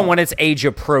show them when it's age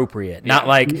appropriate, not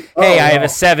like, hey, I have a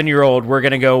 7-year-old. We're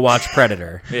gonna go watch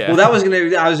Predator. Well, that was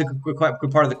a good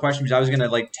part of the question because I was gonna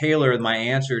like tailor my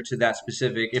answer to that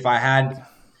specific. If I had.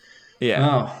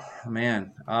 Yeah. Oh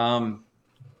man.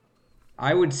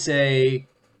 I would say.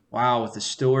 Wow, with the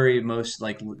story, most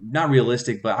like not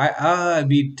realistic, but I'd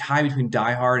be tied between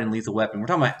Die Hard and Lethal Weapon. We're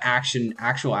talking about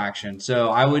actual action.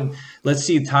 So let's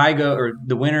see, the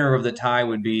winner of the tie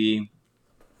would be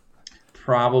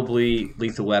probably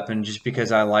Lethal Weapon, just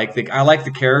because I like the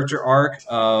character arc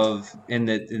in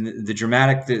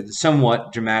the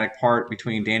somewhat dramatic part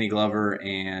between Danny Glover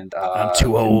and I'm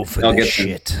too old for this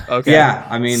shit. Okay. Yeah,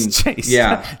 I mean, Chase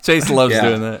loves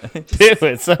doing that. Dude,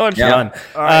 it's so much fun.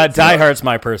 Right, Die Hard's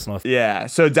my personal. Yeah,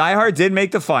 so Die Hard did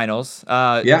make the finals.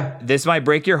 This might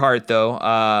break your heart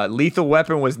though. Lethal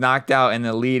Weapon was knocked out in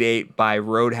the lead 8 by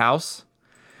Roadhouse.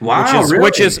 Wow,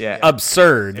 which is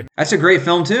absurd. That's a great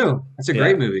film too. That's a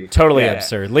great movie. Totally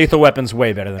absurd. Lethal Weapon's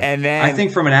way better than. And then I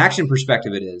think from an action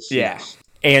perspective, it is. Yeah,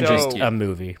 and just a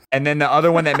movie. And then the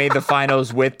other one that made the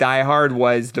finals with Die Hard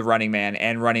was The Running Man,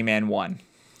 and Running Man won.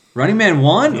 Running Man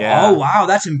won? Yeah. Oh wow,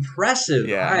 that's impressive.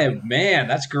 Yeah, man,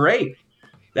 that's great.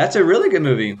 That's a really good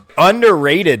movie.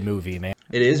 Underrated movie, man.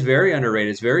 It is very underrated.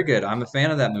 It's very good. I'm a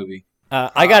fan of that movie.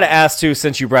 I got to ask too,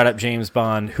 since you brought up James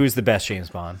Bond, who's the best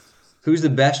James Bond? Who's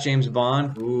the best James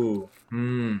Bond? Ooh.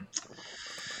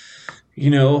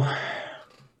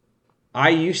 I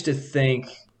used to think,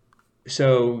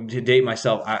 so to date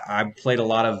myself, I played a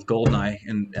lot of GoldenEye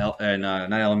in not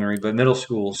elementary, but middle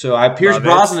school. So Pierce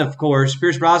Brosnan, of course.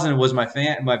 Pierce Brosnan was my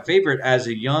favorite as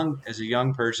a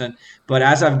young person. But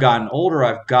as I've gotten older,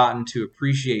 I've gotten to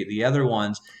appreciate the other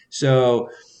ones. So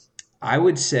I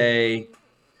would say,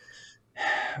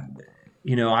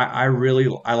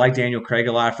 I like Daniel Craig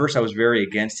a lot. At first, I was very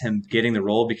against him getting the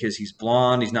role because he's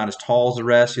blonde. He's not as tall as the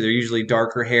rest. They're usually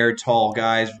darker haired, tall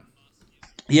guys.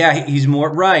 Yeah, he's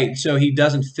more right. So he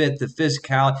doesn't fit the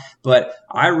physicality. But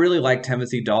I really like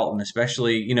Timothy Dalton,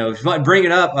 especially, bring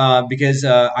it up because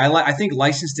I think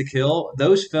License to Kill,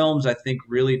 those films I think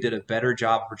really did a better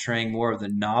job portraying more of the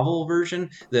novel version,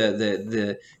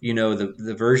 the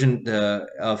version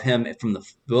of him from the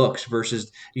books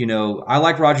versus, I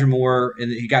like Roger Moore,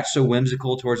 and he got so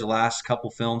whimsical towards the last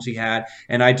couple films he had,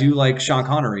 and I do like Sean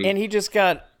Connery. And he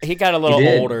got a little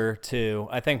older too.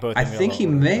 I think both. I think he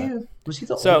may have. Was he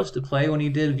the oldest to play when he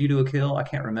did View to a Kill? I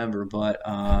can't remember, but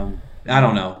I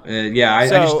don't know. I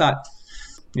just thought.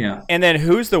 Yeah. And then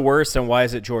who's the worst, and why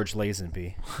is it George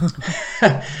Lazenby?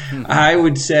 I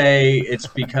would say it's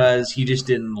because he just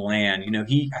didn't land.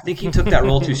 I think he took that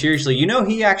role too seriously.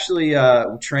 He actually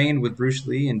trained with Bruce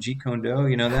Lee and Jeet Kune Do.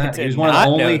 You know that? He was one of the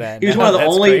only. He was one of the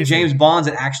only crazy. James Bonds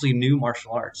that actually knew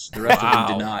martial arts. The rest of them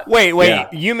did not. Wait. Yeah.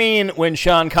 You mean when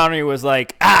Sean Connery was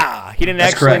like, he didn't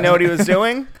That's actually correct. know what he was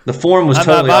doing? The form was I'm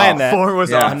totally not buying off. that. Form was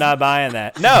Yeah. off. I'm not buying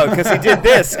that. No, because he did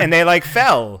this, and they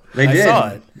fell. They I did. saw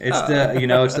it. It's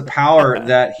it's the power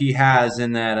that he has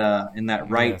in that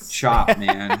right chop,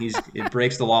 man. It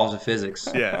breaks the laws of physics.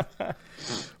 Yeah.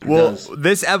 Well, does.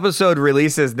 this episode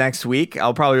releases next week.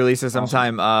 I'll probably release it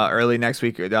sometime early next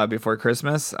week before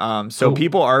Christmas. So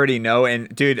people already know. And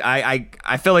dude, I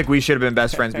feel like we should have been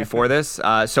best friends before this.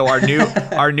 So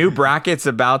our new bracket's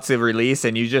about to release,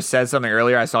 and you just said something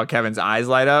earlier. I saw Kevin's eyes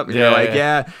light up. You're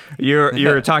like,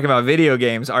 you're talking about video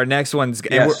games. Our next one's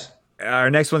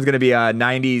our next one's gonna be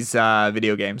 90s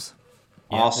video games.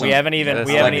 Awesome. We haven't even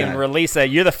released that.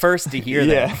 You're the first to hear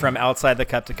that from outside the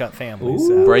Cup to Cup family.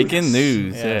 So. Breaking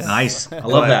news. Yes. Yeah. Nice. I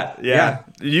love that. Yeah.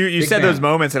 You Big said fan. those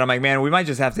moments, and I'm like, man, we might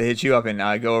just have to hit you up and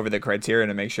go over the criteria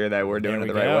to make sure that we're doing it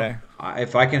the right way.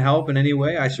 If I can help in any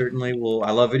way, I certainly will. I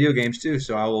love video games too,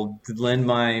 so I will lend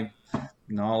my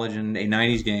knowledge in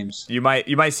 90s games. You might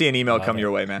see an email come your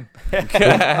way, man. I'm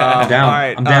down. All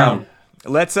right, I'm down.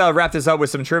 Let's wrap this up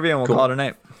with some trivia, and we'll call it a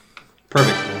night.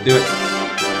 Perfect. Do it.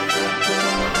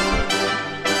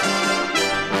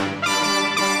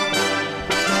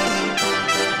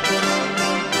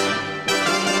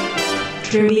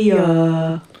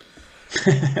 Trivia.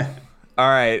 All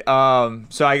right.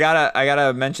 So I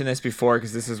gotta mention this before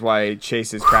because this is why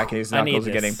Chase is cracking his knuckles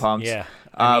and getting pumped. Yeah.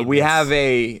 We have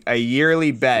a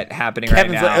yearly bet happening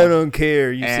Kevin's right now. like, I don't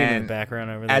care. You see him in And the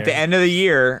background over there. At the end of the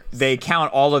year, they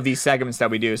count all of these segments that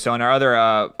we do. So in our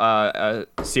other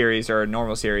series or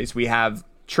normal series, we have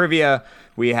trivia.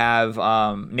 We have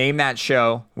name that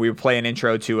show. We play an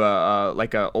intro to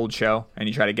a old show, and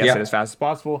you try to guess it as fast as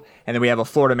possible. And then we have a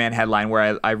Florida Man headline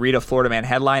where I read a Florida Man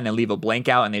headline and leave a blank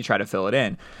out, and they try to fill it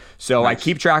in. So I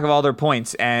keep track of all their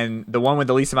points, and the one with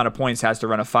the least amount of points has to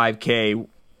run a 5K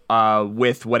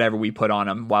with whatever we put on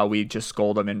them while we just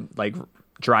scold them and like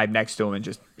drive next to them and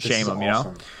just shame them,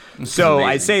 awesome. So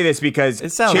I say this because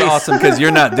It sounds awesome because you're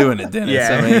not doing it, Dennis.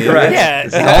 Yeah. I mean, Correct. Yeah,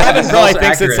 also- Kevin it's probably also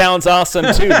thinks accurate. it sounds awesome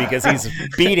too because he's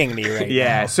beating me right now.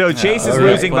 Yeah, so Chase is all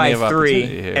right. losing by Plenty of 3,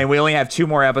 opportunity here. and we only have 2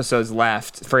 more episodes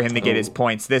left for him to get his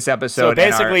points. This episode, So and our-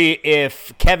 basically,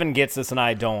 if Kevin gets this and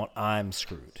I don't, I'm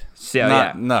screwed.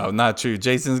 No, not true.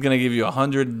 Jason's gonna give you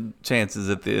 100 chances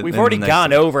at the. We've in already the next gone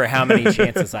one. over how many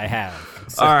chances I have.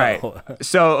 So. All right.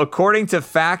 So according to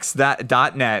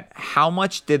facts.net, how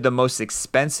much did the most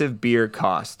expensive beer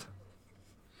cost?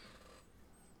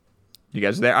 You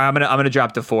guys are there? I'm gonna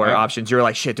drop the 4 options. You're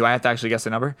like, shit. Do I have to actually guess the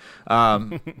number?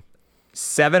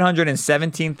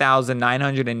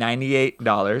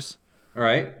 $717,998. All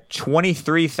right.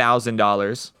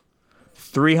 $23,000,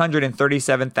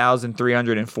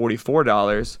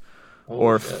 $337,344,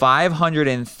 or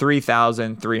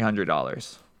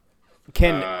 $503,300.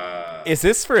 Is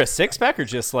this for a 6-pack or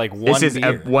just like one This is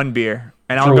beer? one beer,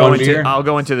 and For one beer? I'll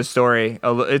go into the story.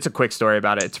 It's a quick story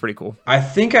about it. It's pretty cool. I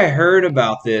think I heard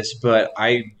about this, but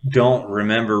I don't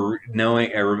remember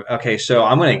knowing. Okay, so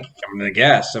I'm gonna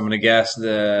guess. I'm gonna guess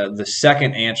the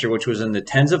second answer, which was in the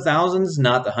tens of thousands,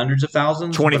 not the hundreds of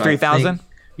thousands. but I 23,000? think-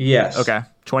 Yes. Okay,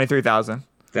 23,000.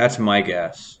 That's my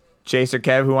guess. Chase or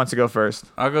Kev, who wants to go first?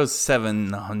 I'll go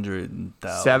 700,000.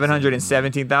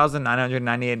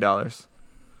 $717,998.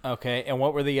 Okay, and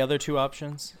what were the other 2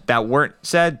 options? That weren't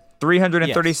said.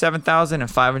 337,000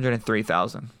 and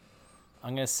 503,000.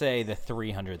 I'm gonna say the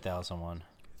 300,000 one.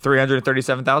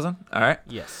 337,000. All right.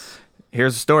 Yes.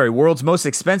 Here's the story. World's most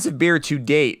expensive beer to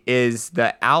date is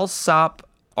the Alsop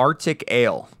Arctic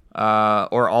Ale,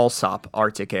 or Alsop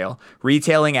Arctic Ale,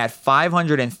 retailing at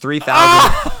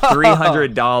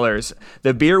 $503,300.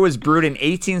 The beer was brewed in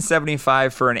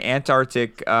 1875 for an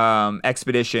Antarctic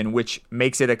expedition, which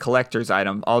makes it a collector's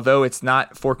item, although it's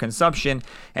not for consumption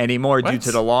anymore due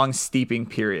to the long steeping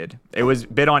period. It was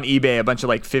bid on eBay. A bunch of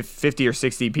like 50 or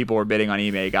 60 people were bidding on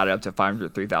eBay. Got it up to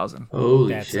 $503,000.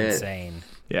 Holy That's shit! insane.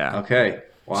 Yeah. Okay.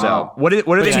 Wow. So what do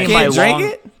they you mean can't by drink long?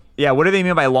 it? Yeah. What do they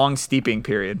mean by long steeping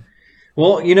period?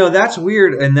 Well, that's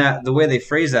weird, and that the way they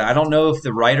phrase that. I don't know if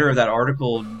the writer of that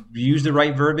article used the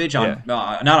right verbiage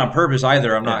not on purpose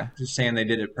either. I'm not just saying they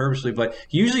did it purposely, but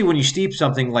usually when you steep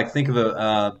something, like think of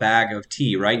a bag of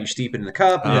tea, right? You steep it in the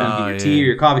cup, and then you get your tea or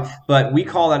your coffee. But we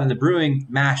call that in the brewing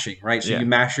mashing, right? So you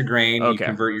mash your grain, you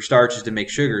convert your starches to make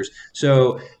sugars.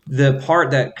 So the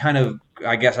part that kind of,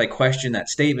 I guess I question that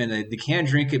statement. They can't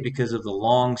drink it because of the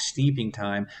long steeping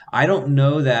time. I don't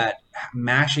know that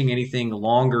mashing anything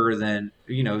longer than,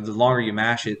 the longer you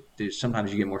mash it,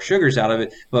 sometimes you get more sugars out of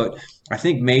it. But I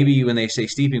think maybe when they say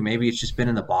steeping, maybe it's just been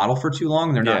in the bottle for too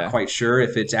long. They're not quite sure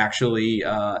if it's actually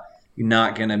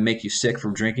not going to make you sick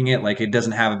from drinking it. Like it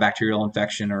doesn't have a bacterial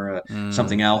infection or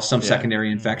something else, some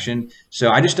secondary infection. So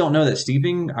I just don't know that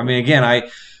steeping. I mean, again, I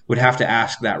would have to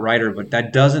ask that writer, but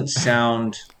that doesn't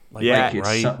sound like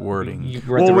right wording.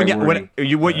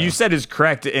 What you said is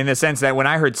correct in the sense that when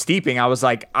I heard steeping, I was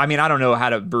like, I mean, I don't know how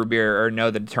to brew beer or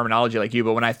know the terminology like you,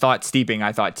 but when I thought steeping,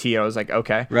 I thought tea. I was like,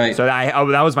 okay, right. So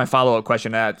that was my follow up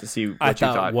question to that, to see what you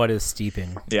thought. What is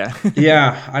steeping? Yeah,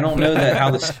 yeah. I don't know that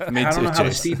how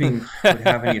the steeping would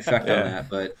have any effect on that,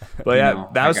 but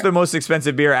that was the most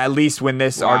expensive beer, at least when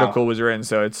this article was written.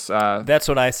 So it's that's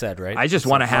what I said, right? I just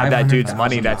want to have that dude's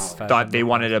money that's thought they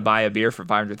wanted to buy a beer for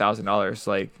 $500,000,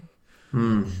 like.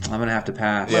 I'm gonna have to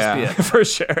pass. Yeah, for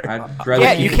sure.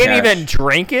 You can't even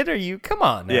drink it, or you come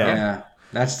on. Now. Yeah,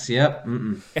 that's If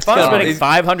I'm spending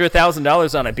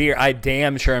 $500,000 on a beer, I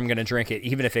damn sure I'm gonna drink it,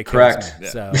 even if it kills me.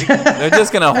 So they're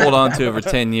just gonna hold on to it for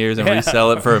 10 years and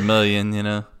resell it for $1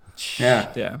 million.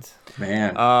 Yeah,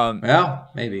 man. Well,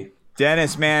 maybe.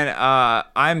 Dennis, man,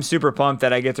 I'm super pumped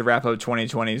that I get to wrap up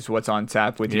 2020's What's on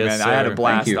Tap with you, man. Sir. I had a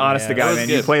blast. Honest to God, man.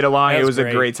 You played along. It was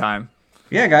a great time.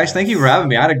 Yeah, guys, thank you for having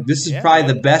me. This is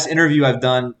probably the best interview I've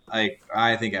done, I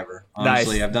think, ever.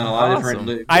 Honestly, nice. I've done a lot of different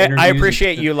interviews. I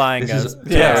appreciate you lying, guys.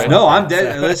 No, I'm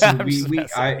dead. Listen, we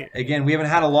haven't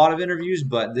had a lot of interviews,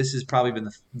 but this has probably been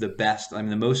the best. I mean,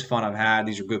 the most fun I've had.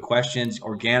 These are good questions.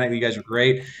 Organic, you guys are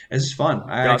great. This is fun.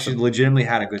 I actually legitimately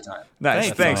had a good time.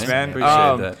 Nice, thanks, man.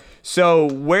 Appreciate that. So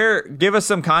give us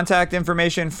some contact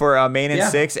information for Main and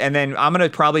Six, and then I'm gonna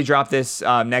probably drop this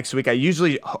next week. I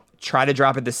usually try to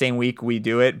drop it the same week we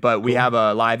do it, but we have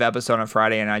a live episode on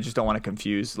Friday, and I just don't want to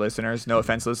confuse listeners. No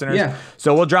offense, listeners. Yeah.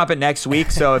 So we'll drop it next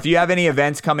week. So if you have any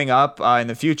events coming up in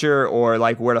the future, or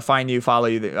like where to find you, follow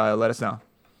you, let us know.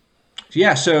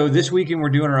 Yeah, so this weekend we're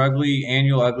doing our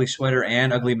annual ugly sweater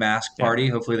and ugly mask party.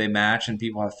 Hopefully they match and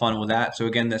people have fun with that. So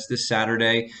again, that's this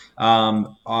Saturday.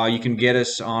 You can get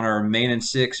us on our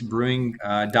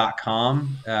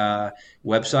main6brewing.com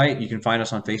website. You can find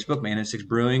us on Facebook, Main and Six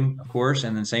Brewing, of course,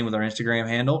 and then same with our Instagram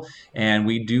handle. And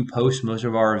we do post most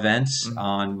of our events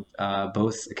on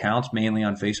both accounts, mainly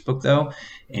on Facebook though.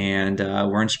 And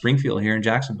we're in Springfield here in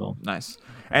Jacksonville. Nice.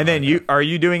 And then are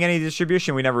you doing any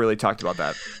distribution? We never really talked about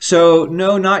that. So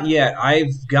no, not yet.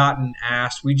 I've gotten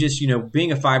asked. We just,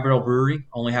 being a 5-barrel brewery,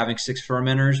 only having 6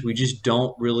 fermenters, we just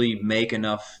don't really make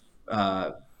enough,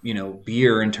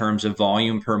 beer in terms of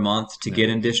volume per month to get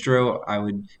in distro. I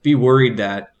would be worried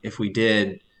that if we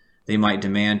did, they might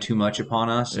demand too much upon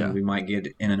us, and we might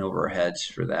get in and over our heads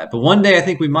for that. But one day I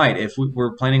think we might, if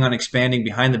we're planning on expanding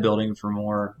behind the building for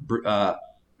more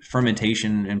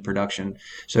fermentation and production.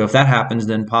 So if that happens,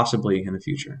 then possibly in the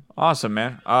future. Awesome,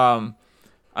 man.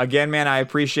 Again, man, I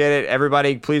appreciate it.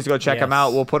 Everybody, please go check them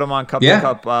out. We'll put them on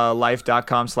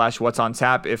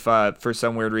cup2cuplife.com/what's-on-tap. If for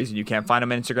some weird reason you can't find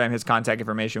him on Instagram, his contact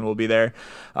information will be there.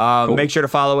 Cool. Make sure to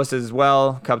follow us as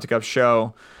well, Cup to Cup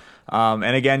Show.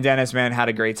 And again, Dennis, man, had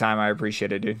a great time. I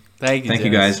appreciate it, dude. Thank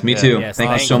you, guys. Me too. Yes,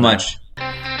 thank you so much.